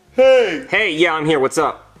 Hey, Hey, yeah, I'm here. What's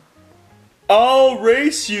up? I'll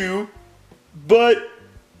race you, but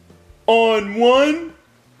on one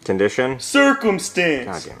Condition?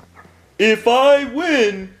 circumstance. God damn it. If I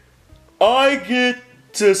win, I get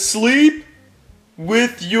to sleep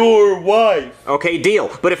with your wife. Okay,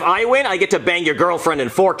 deal. But if I win, I get to bang your girlfriend in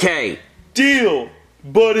 4K. Deal,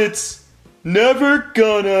 but it's never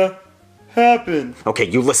gonna happen. Okay,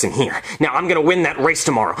 you listen here. Now, I'm gonna win that race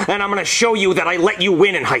tomorrow, and I'm gonna show you that I let you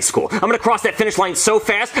win in high school. I'm gonna cross that finish line so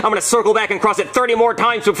fast, I'm gonna circle back and cross it 30 more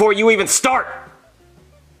times before you even start.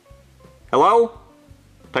 Hello?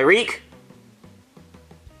 Tyreek?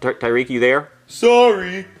 Tyreek, you there?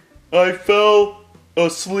 Sorry, I fell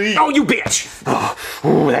asleep. Oh, you bitch! Oh,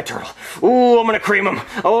 ooh, that turtle. Ooh, I'm gonna cream him.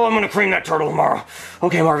 Oh, I'm gonna cream that turtle tomorrow.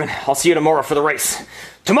 Okay, Marvin, I'll see you tomorrow for the race.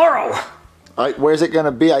 Tomorrow! Alright, where's it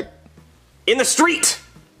gonna be? In the street!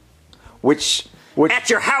 Which? At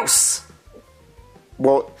your house!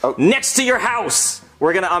 Well, next to your house!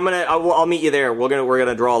 I'll meet you there. We're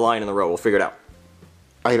gonna draw a line in the road. We'll figure it out.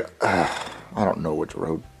 I don't know which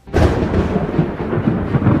road.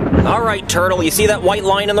 Alright, turtle, you see that white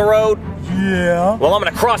line in the road? Yeah? Well, I'm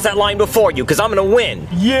gonna cross that line before you, because I'm gonna win.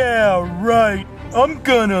 Yeah, right. I'm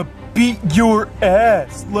gonna beat your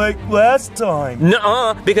ass like last time.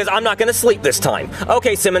 Nuh-uh, because I'm not gonna sleep this time.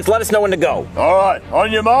 Okay, Simmons, let us know when to go. Alright,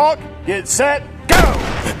 on your mark, get set, go!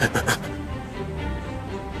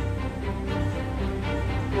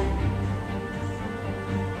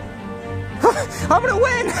 I'm gonna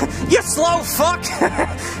win! You slow fuck!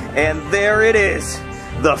 And there it is.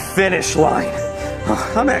 The finish line.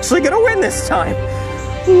 I'm actually gonna win this time.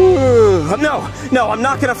 No, I'm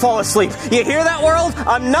not gonna fall asleep. You hear that, world?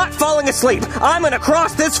 I'm not falling asleep. I'm gonna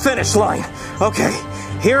cross this finish line. Okay,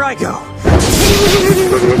 here I go.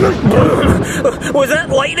 Was that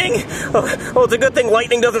lightning? Oh, it's a good thing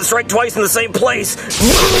lightning doesn't strike twice in the same place.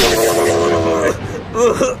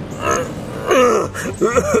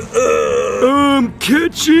 I'm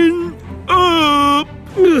catching up.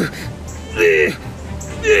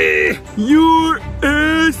 Your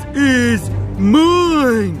ass is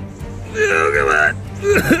mine. Oh, come on.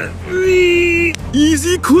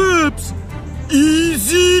 Easy claps,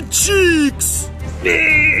 easy cheeks.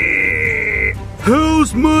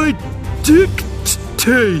 How's my dick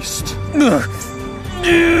taste? No,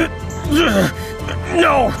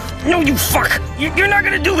 you fuck. You're not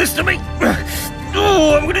gonna do this to me.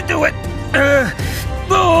 Oh, I'm gonna do it.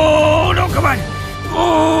 Oh, no, come on.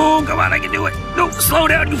 Oh, come on, I can do it. No, slow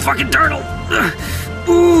down, you fucking turtle.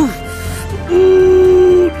 Ooh,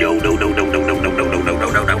 no.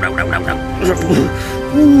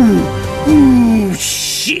 Ooh,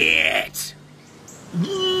 shit.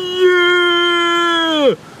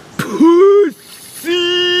 Yeah, pussy.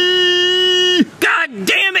 God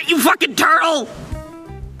damn it, you fucking turtle.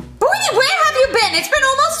 Boydie, where have you been? It's been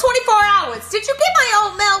almost 24 hours. Did you get my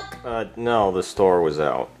oat milk? No, the store was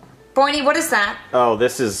out. Boydie, what is that? Oh,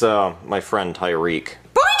 this is, my friend Tyreek.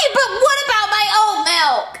 Boydie, but what about my oat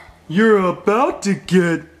milk? You're about to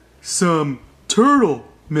get some turtle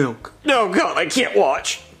milk. Oh, God, I can't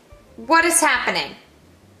watch. What is happening?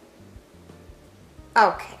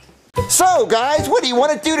 Okay. So, guys, what do you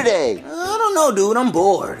want to do today? I don't know, dude. I'm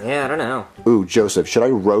bored. Yeah, I don't know. Ooh, Joseph, should I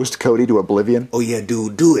roast Cody to oblivion? Oh, yeah,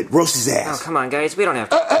 dude. Do it. Roast his Oh, ass. come on, guys. We don't have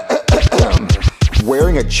to.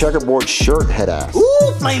 Wearing a checkerboard shirt, head ass.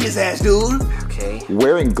 Ooh, flame his ass, dude. Okay.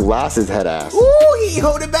 Wearing glasses, head ass. Ooh, he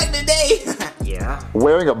hold it back today. Yeah.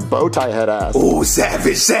 Wearing a bow tie, head ass. Ooh,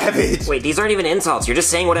 savage. Wait, these aren't even insults. You're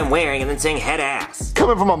just saying what I'm wearing and then saying head ass.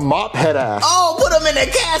 Coming from a mop, head ass. Oh, put him in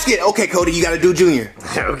that casket. Okay, Cody, you gotta do Junior.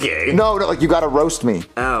 Okay. No, like you gotta roast me.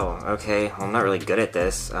 Oh, okay. Well, I'm not really good at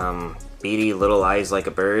this. Beady little eyes like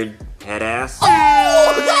a bird, head ass. Oh,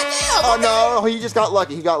 goddamn. Oh no, he just got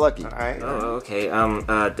lucky. He got lucky. All right. Oh, okay.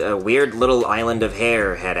 A weird little island of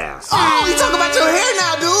hair, head ass. Oh, you talking about your hair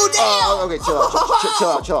now, dude? Damn. Okay, chill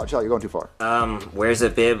out. You're going too far. Wears a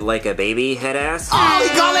bib like a baby, head ass. Oh, he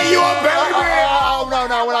calling you a baby. Oh,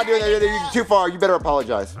 no, we're not doing that. You're too far. You better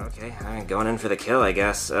apologize. Okay, I'm going in for the kill, I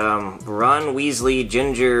guess. Ron Weasley,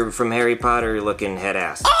 Ginger from Harry Potter looking head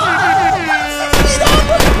ass.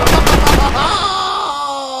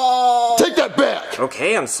 Take that back.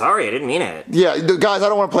 Okay, I'm sorry, I didn't mean it. Yeah, guys, I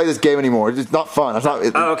don't want to play this game anymore. It's not fun. It's not.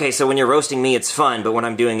 Oh, okay, so when you're roasting me, it's fun, but when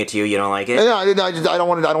I'm doing it to you, you don't like it? No, I don't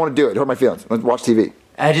want to do it. It hurt my feelings. Let's watch TV.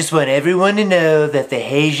 I just want everyone to know that the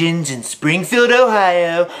Haitians in Springfield,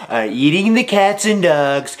 Ohio are eating the cats and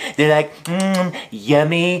dogs. They're like,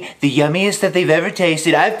 yummy, the yummiest that they've ever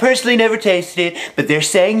tasted. I've personally never tasted it, but they're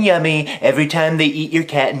saying yummy every time they eat your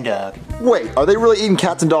cat and dog. Wait, are they really eating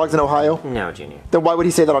cats and dogs in Ohio? No, Junior. Then why would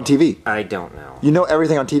he say that on TV? I don't know. You know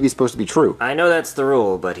everything on TV is supposed to be true. I know that's the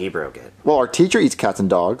rule, but he broke it. Well, our teacher eats cats and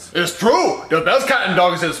dogs. It's true. The best cat and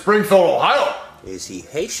dog is in Springfield, Ohio. Is he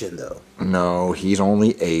Haitian, though? No, he's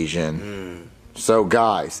only Asian. So,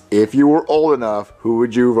 guys, if you were old enough, who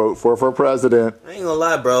would you vote for president? I ain't gonna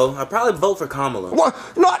lie, bro. I'd probably vote for Kamala. What?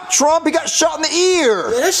 Not Trump. He got shot in the ear.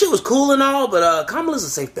 Yeah, that shit was cool and all, but Kamala's a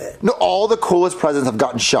safe bet. No, all the coolest presidents have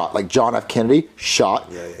gotten shot. Like John F. Kennedy, shot.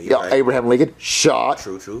 Yeah, right. Abraham Lincoln, shot.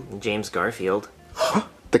 True. James Garfield.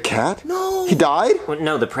 The cat? No. He died? Well,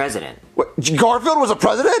 no, the president. What? Garfield was a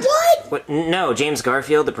president? What? No, James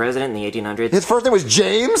Garfield, the president in the 1800s. His first name was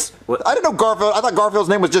James? What? I didn't know Garfield. I thought Garfield's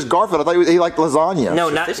name was just Garfield. I thought he liked lasagna. No,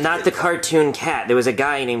 not the cartoon cat. There was a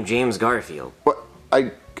guy named James Garfield. What?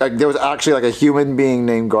 There was actually like a human being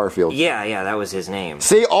named Garfield. Yeah, that was his name.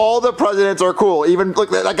 See, all the presidents are cool. Even look,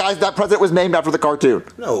 that president was named after the cartoon.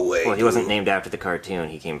 No way. Well, he wasn't named after the cartoon.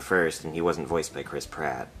 He came first, and he wasn't voiced by Chris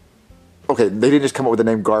Pratt. Okay, they didn't just come up with the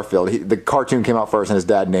name Garfield. The cartoon came out first, and his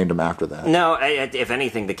dad named him after that. No, if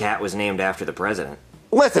anything, the cat was named after the president.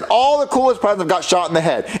 Listen, all the coolest presidents have got shot in the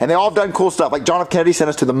head, and they all have done cool stuff. Like John F. Kennedy sent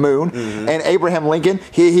us to the moon, and Abraham Lincoln,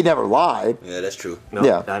 he never lied. Yeah, that's true. No,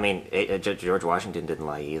 Yeah. I mean, George Washington didn't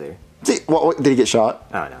lie either. See, did he get shot?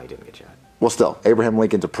 Oh, no, he didn't get shot. Well, still, Abraham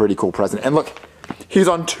Lincoln's a pretty cool president. And look, he's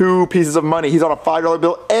on 2 pieces of money. He's on a $5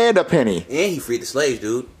 bill and a penny. And he freed the slaves,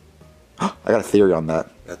 dude. I got a theory on that.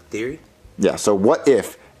 Got the theory? Yeah, so what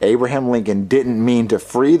if Abraham Lincoln didn't mean to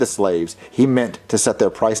free the slaves, he meant to set their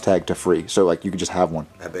price tag to free, so like you could just have one.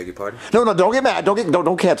 I beg your pardon? No, don't get mad.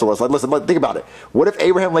 Don't cancel us. Like, listen, think about it. What if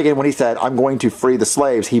Abraham Lincoln, when he said, I'm going to free the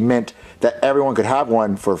slaves, he meant that everyone could have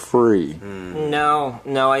one for free. No,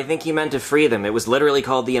 I think he meant to free them. It was literally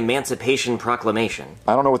called the Emancipation Proclamation.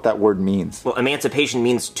 I don't know what that word means. Well, emancipation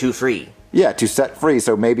means to free. Yeah, to set free,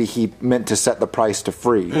 so maybe he meant to set the price to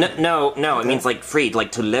free. No, it means like freed,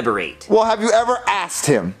 like to liberate. Well, have you ever asked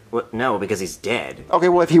him? Well, no, because he's dead. Okay,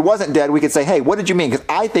 well, if he wasn't dead, we could say, hey, what did you mean? Because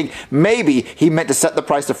I think maybe he meant to set the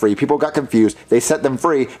price to free. People got confused. They set them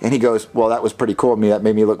free, and he goes, well, that was pretty cool of me. That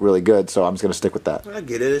made me look really good, so I'm just going to stick with that. I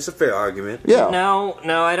get it. It's a fair argument. Yeah.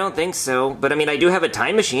 No, I don't think so. But I mean, I do have a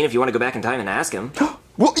time machine if you want to go back in time and ask him.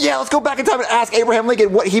 Well, yeah, let's go back in time and ask Abraham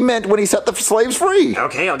Lincoln what he meant when he set the slaves free.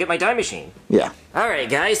 Okay, I'll get my time machine. Yeah. Alright,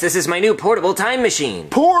 guys, this is my new portable time machine.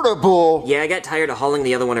 Portable? Yeah, I got tired of hauling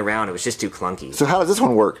the other one around. It was just too clunky. So how does this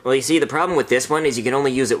one work? Well, you see, the problem with this one is you can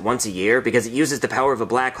only use it once a year because it uses the power of a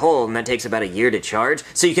black hole, and that takes about a year to charge.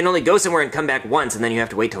 So you can only go somewhere and come back once, and then you have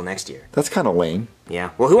to wait till next year. That's kind of lame. Yeah.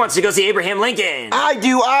 Well, who wants to go see Abraham Lincoln? I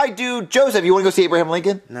do. Joseph, you want to go see Abraham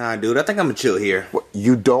Lincoln? Nah, dude, I think I'm gonna chill here. What,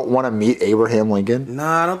 you don't want to meet Abraham Lincoln?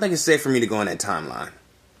 Nah, I don't think it's safe for me to go in that timeline.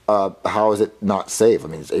 How is it not safe? I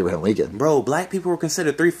mean, it's Abraham Lincoln. Bro, black people were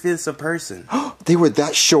considered 3/5 a person. They were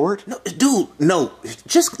that short? No, dude, no.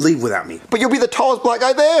 Just leave without me. But you'll be the tallest black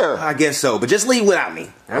guy there. I guess so, but just leave without me.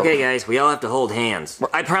 Okay, guys, we all have to hold hands.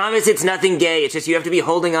 I promise it's nothing gay. It's just you have to be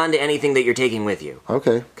holding on to anything that you're taking with you.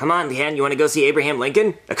 Okay. Come on, Leanne, you want to go see Abraham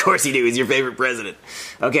Lincoln? Of course you do. He's your favorite president.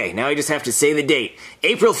 Okay, now I just have to say the date.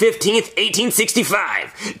 April 15th,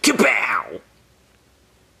 1865. Kapow!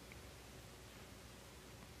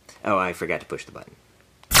 Oh, I forgot to push the button.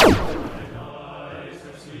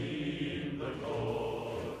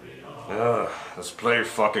 This play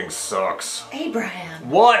fucking sucks. Abraham.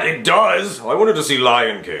 What? It does? I wanted to see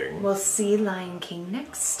Lion King. We'll see Lion King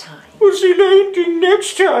next time. We'll see Lion King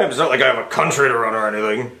next time. It's not like I have a country to run or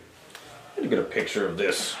anything. I need to get a picture of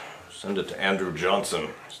this. Send it to Andrew Johnson.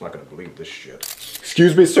 He's not gonna believe this shit.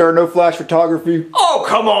 Excuse me, sir, no flash photography? Oh,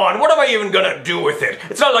 come on! What am I even gonna do with it?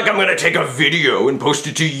 It's not like I'm gonna take a video and post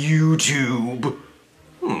it to YouTube.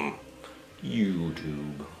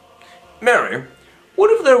 YouTube. Mary, what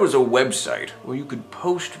if there was a website where you could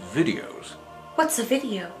post videos? What's a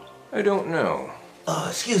video? I don't know.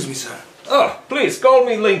 Excuse me, sir. Oh, please, call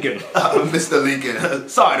me Lincoln. Mr. Lincoln,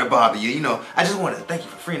 sorry to bother you. You know, I just wanted to thank you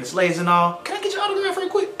for freeing the slaves and all. Can I get your autograph real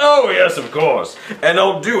quick? Oh, yes, of course. And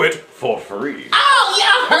I'll do it for free. Oh,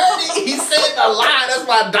 yeah, I heard it. He said the line. That's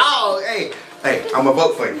my dog. Hey, I'm gonna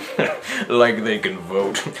vote for you. Like they can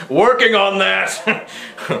vote. Working on that.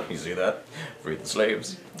 You see that? Free the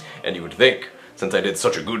slaves. And you would think, since I did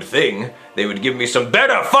such a good thing, they would give me some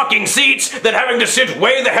better fucking seats than having to sit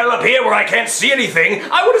way the hell up here where I can't see anything.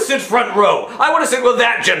 I want to sit front row. I want to sit where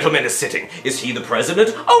that gentleman is sitting. Is he the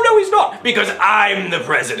president? Oh, no, he's not, because I'm the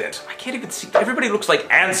president. I can't even see. Everybody looks like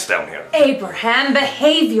ants down here. Abraham,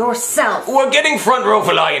 behave yourself. We're getting front row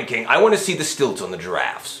for Lion King. I want to see the stilts on the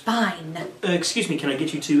giraffes. Fine. Excuse me, can I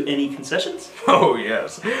get you to any concessions? Oh,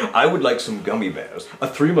 yes. I would like some gummy bears, a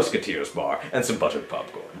Three Musketeers bar, and some buttered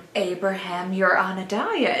popcorn. Abraham, you're on a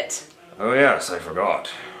diet. Oh yes, I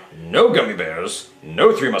forgot. No gummy bears,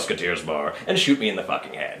 no Three Musketeers bar, and shoot me in the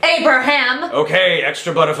fucking head. Abraham! Okay,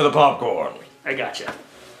 extra butter for the popcorn. I gotcha.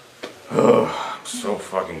 Oh, I'm so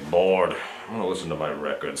fucking bored. I want to listen to my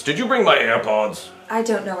records. Did you bring my AirPods? I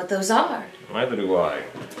don't know what those are. Neither do I.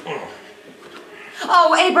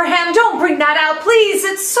 Oh, Abraham, don't bring that out, please.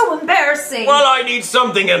 It's so embarrassing. Well, I need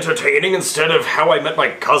something entertaining instead of How I Met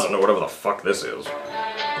My Cousin or whatever the fuck this is.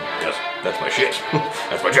 Yes, that's my shit.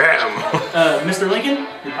 That's my jam. Mr. Lincoln,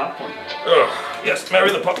 your popcorn. Yes,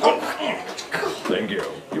 marry the popcorn. Thank you.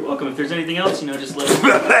 You're welcome. If there's anything else, just let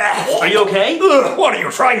me. Are you okay? What, are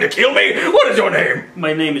you trying to kill me? What is your name?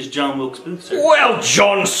 My name is John Wilkes Booth, sir. Well,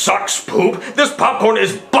 John sucks poop. This popcorn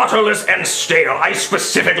is butterless and stale. I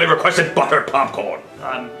specifically requested buttered popcorn.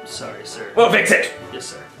 I'm sorry, sir. Well, fix it. Yes,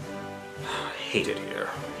 sir. I hate it here.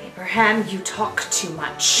 Abraham, you talk too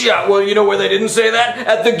much. Yeah, well, you know where they didn't say that?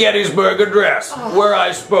 At the Gettysburg Address, where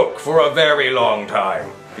I spoke for a very long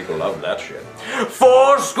time. People love that shit.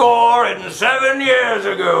 47 years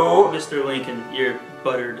ago. Mr. Lincoln, your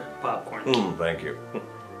buttered popcorn. Thank you.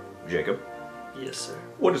 Jacob? Yes, sir.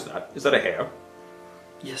 What is that? Is that a hair?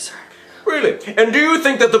 Yes, sir. Really? And do you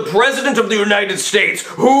think that the President of the United States,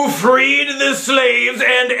 who freed the slaves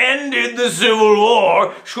and ended the Civil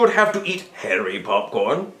War, should have to eat hairy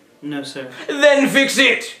popcorn? No, sir. Then fix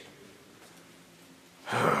it!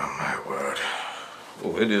 Oh, my word.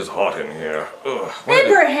 Oh, it is hot in here. Ugh,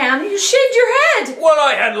 Abraham, you shaved your head! Well,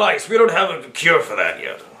 I had lice. We don't have a cure for that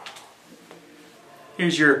yet.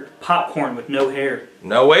 Here's your popcorn with no hair.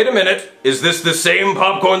 Now, wait a minute. Is this the same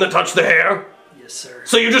popcorn that touched the hair? Yes, sir.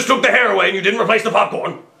 So you just took the hair away and you didn't replace the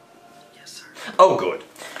popcorn? Oh, good.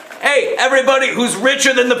 Hey, everybody who's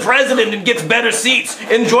richer than the president and gets better seats,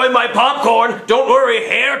 enjoy my popcorn. Don't worry,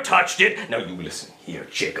 hair touched it. Now you listen here,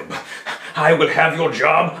 Jacob. I will have your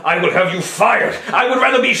job. I will have you fired. I would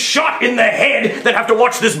rather be shot in the head than have to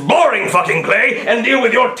watch this boring fucking play and deal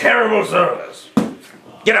with your terrible service.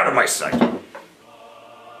 Get out of my sight.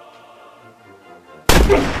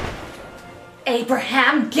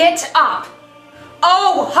 Abraham, get up!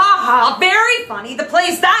 Oh, ha ha, very funny. The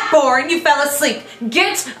play's that boring you fell asleep.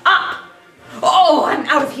 Get up! Oh, I'm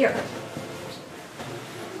out of here.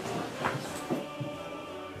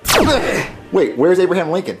 Wait, where's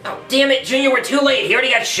Abraham Lincoln? Oh, damn it, Junior, we're too late. He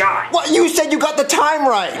already got shot. What? You said you got the time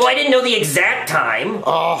right! Well, I didn't know the exact time.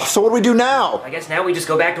 Oh, so what do we do now? I guess now we just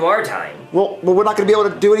go back to our time. Well, we're not going to be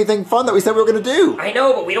able to do anything fun that we said we were going to do. I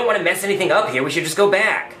know, but we don't want to mess anything up here. We should just go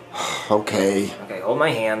back. Okay. Okay, hold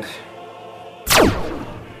my hand.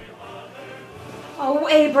 Oh,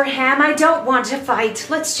 Abraham, I don't want to fight.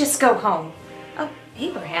 Let's just go home. Oh,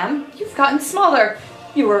 Abraham, you've gotten smaller.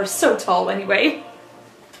 You were so tall anyway.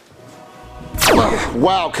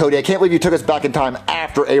 Wow, Cody, I can't believe you took us back in time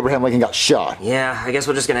after Abraham Lincoln got shot. Yeah, I guess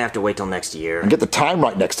we're just gonna have to wait till next year. And get the time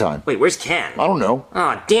right next time. Wait, where's Ken? I don't know.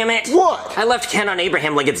 Aw, damn it! What? I left Ken on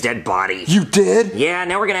Abraham Lincoln's dead body. You did? Yeah,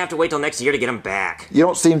 now we're gonna have to wait till next year to get him back. You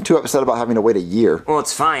don't seem too upset about having to wait a year. Well,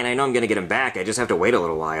 it's fine. I know I'm gonna get him back. I just have to wait a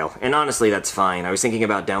little while. And honestly, that's fine. I was thinking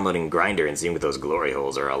about downloading Grindr and seeing what those glory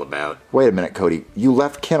holes are all about. Wait a minute, Cody. You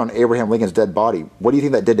left Ken on Abraham Lincoln's dead body. What do you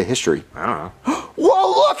think that did to history? I don't know.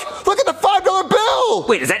 Whoa, look! Look at the $5 bill!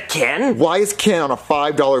 Wait, is that Ken? Why is Ken on a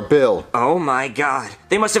 $5 bill? Oh my god.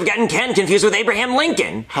 They must have gotten Ken confused with Abraham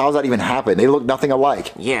Lincoln. How's that even happen? They look nothing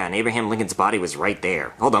alike. Yeah, and Abraham Lincoln's body was right there.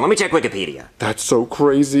 Hold on, let me check Wikipedia. That's so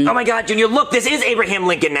crazy. Oh my god, Junior, look, this is Abraham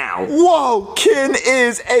Lincoln now. Whoa, Ken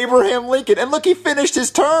is Abraham Lincoln. And look, he finished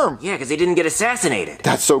his term. Yeah, because he didn't get assassinated.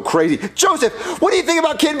 That's so crazy. Joseph, what do you think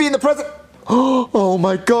about Ken being the president? Oh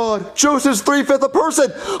my god, Joseph's 3/5 a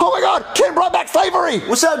person. Oh my god, Ken brought back slavery.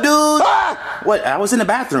 What's up, dude? Ah! What? I was in the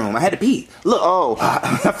bathroom. I had to pee. Look. Oh.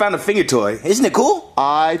 I found a finger toy. Isn't it cool?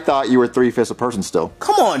 I thought you were 3/5 a person still.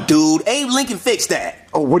 Come on, dude. Abe Lincoln fixed that.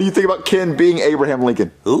 Oh, what do you think about Ken being Abraham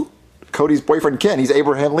Lincoln? Who? Cody's boyfriend Ken. He's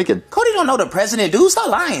Abraham Lincoln. Cody don't know the president, dude. Stop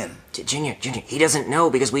lying. Junior, he doesn't know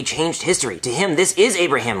because we changed history. To him, this is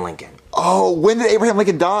Abraham Lincoln. Oh, when did Abraham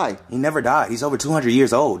Lincoln die? He never died. He's over 200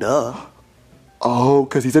 years old, duh. Oh,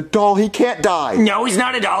 because he's a doll. He can't die. No, he's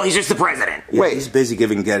not a doll. He's just the president. Yeah, wait, he's busy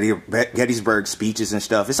giving Gettysburg speeches and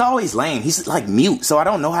stuff. It's always lame. He's like mute, so I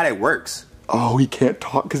don't know how that works. Oh, he can't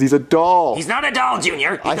talk because he's a doll. He's not a doll,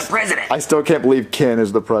 Junior. He's the president. I still can't believe Ken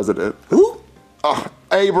is the president. Who? Oh,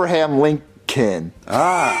 Abraham Lincoln.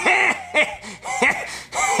 Ah.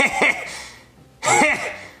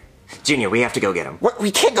 Junior, we have to go get him. What? We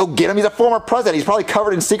can't go get him. He's a former president. He's probably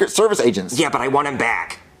covered in Secret Service agents. Yeah, but I want him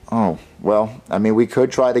back. Oh, well, I mean, we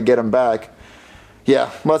could try to get him back. Yeah,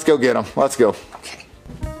 let's go get him. Let's go. Okay.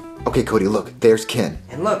 Okay, Cody, look. There's Ken.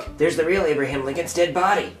 And look, there's the real Abraham Lincoln's dead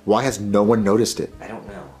body. Why has no one noticed it? I don't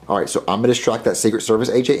know. All right, so I'm going to distract that Secret Service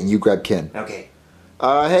agent and you grab Ken. Okay.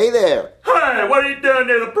 Hey there. Hey, what are you doing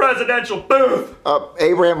near the presidential booth?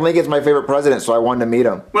 Abraham Lincoln's my favorite president, so I wanted to meet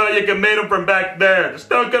him. Well, you can meet him from back there. Just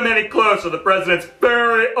don't come any closer. The president's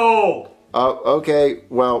very old. Okay.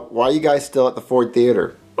 Well, why are you guys still at the Ford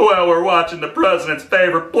Theater? Well, we're watching the president's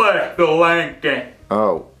favorite play, The Lincoln.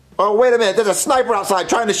 Oh. Oh, wait a minute. There's a sniper outside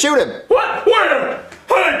trying to shoot him. What? Where?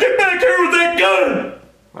 Hey, get back here with that gun!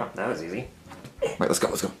 Well, that was easy. Wait, let's go.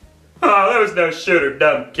 Oh, there was no shooter,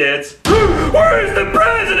 dumb kids. Where is the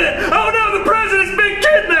president? Oh no, the president's been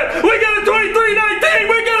kidnapped! We got a 2319!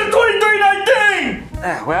 We got a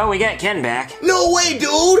 2319! Well, we got Ken back. No way,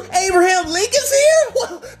 dude! Abraham Lincoln's here?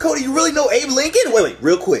 What? Cody, you really know Abe Lincoln? Wait,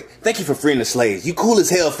 real quick. Thank you for freeing the slaves. You cool as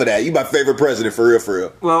hell for that. You my favorite president, for real, for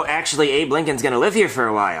real. Well, actually, Abe Lincoln's gonna live here for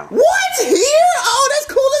a while. What? Here? Oh, that's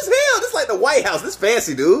cool as hell. This is like the White House. This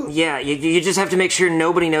fancy, dude. Yeah, you just have to make sure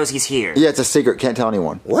nobody knows he's here. Yeah, it's a secret. Can't tell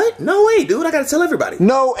anyone. What? No way, dude. I gotta tell everybody.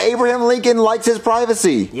 No, Abraham Lincoln likes his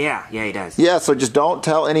privacy. Yeah, he does. Yeah, so just don't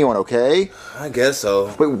tell anyone, okay? I guess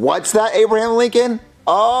so. Wait, what's that, Abraham Lincoln?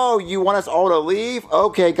 Oh, you want us all to leave?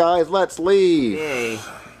 Okay, guys, let's leave. Yay.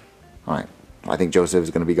 All right. I think Joseph is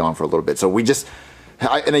going to be gone for a little bit. So we just...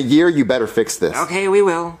 in a year, you better fix this. Okay, we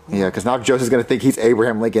will. Yeah, because now Joseph's going to think he's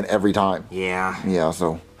Abraham Lincoln every time. Yeah. Yeah,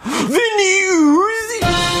 so... The news!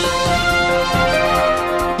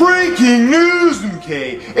 Breaking news,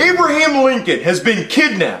 MK! Abraham Lincoln has been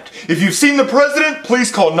kidnapped. If you've seen the president,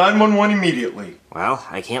 please call 911 immediately. Well,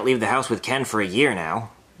 I can't leave the house with Ken for a year now.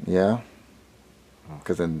 Yeah?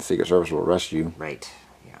 Because then the Secret Service will arrest you. Right,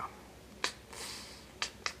 yeah.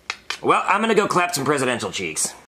 Well, I'm gonna go clap some presidential cheeks.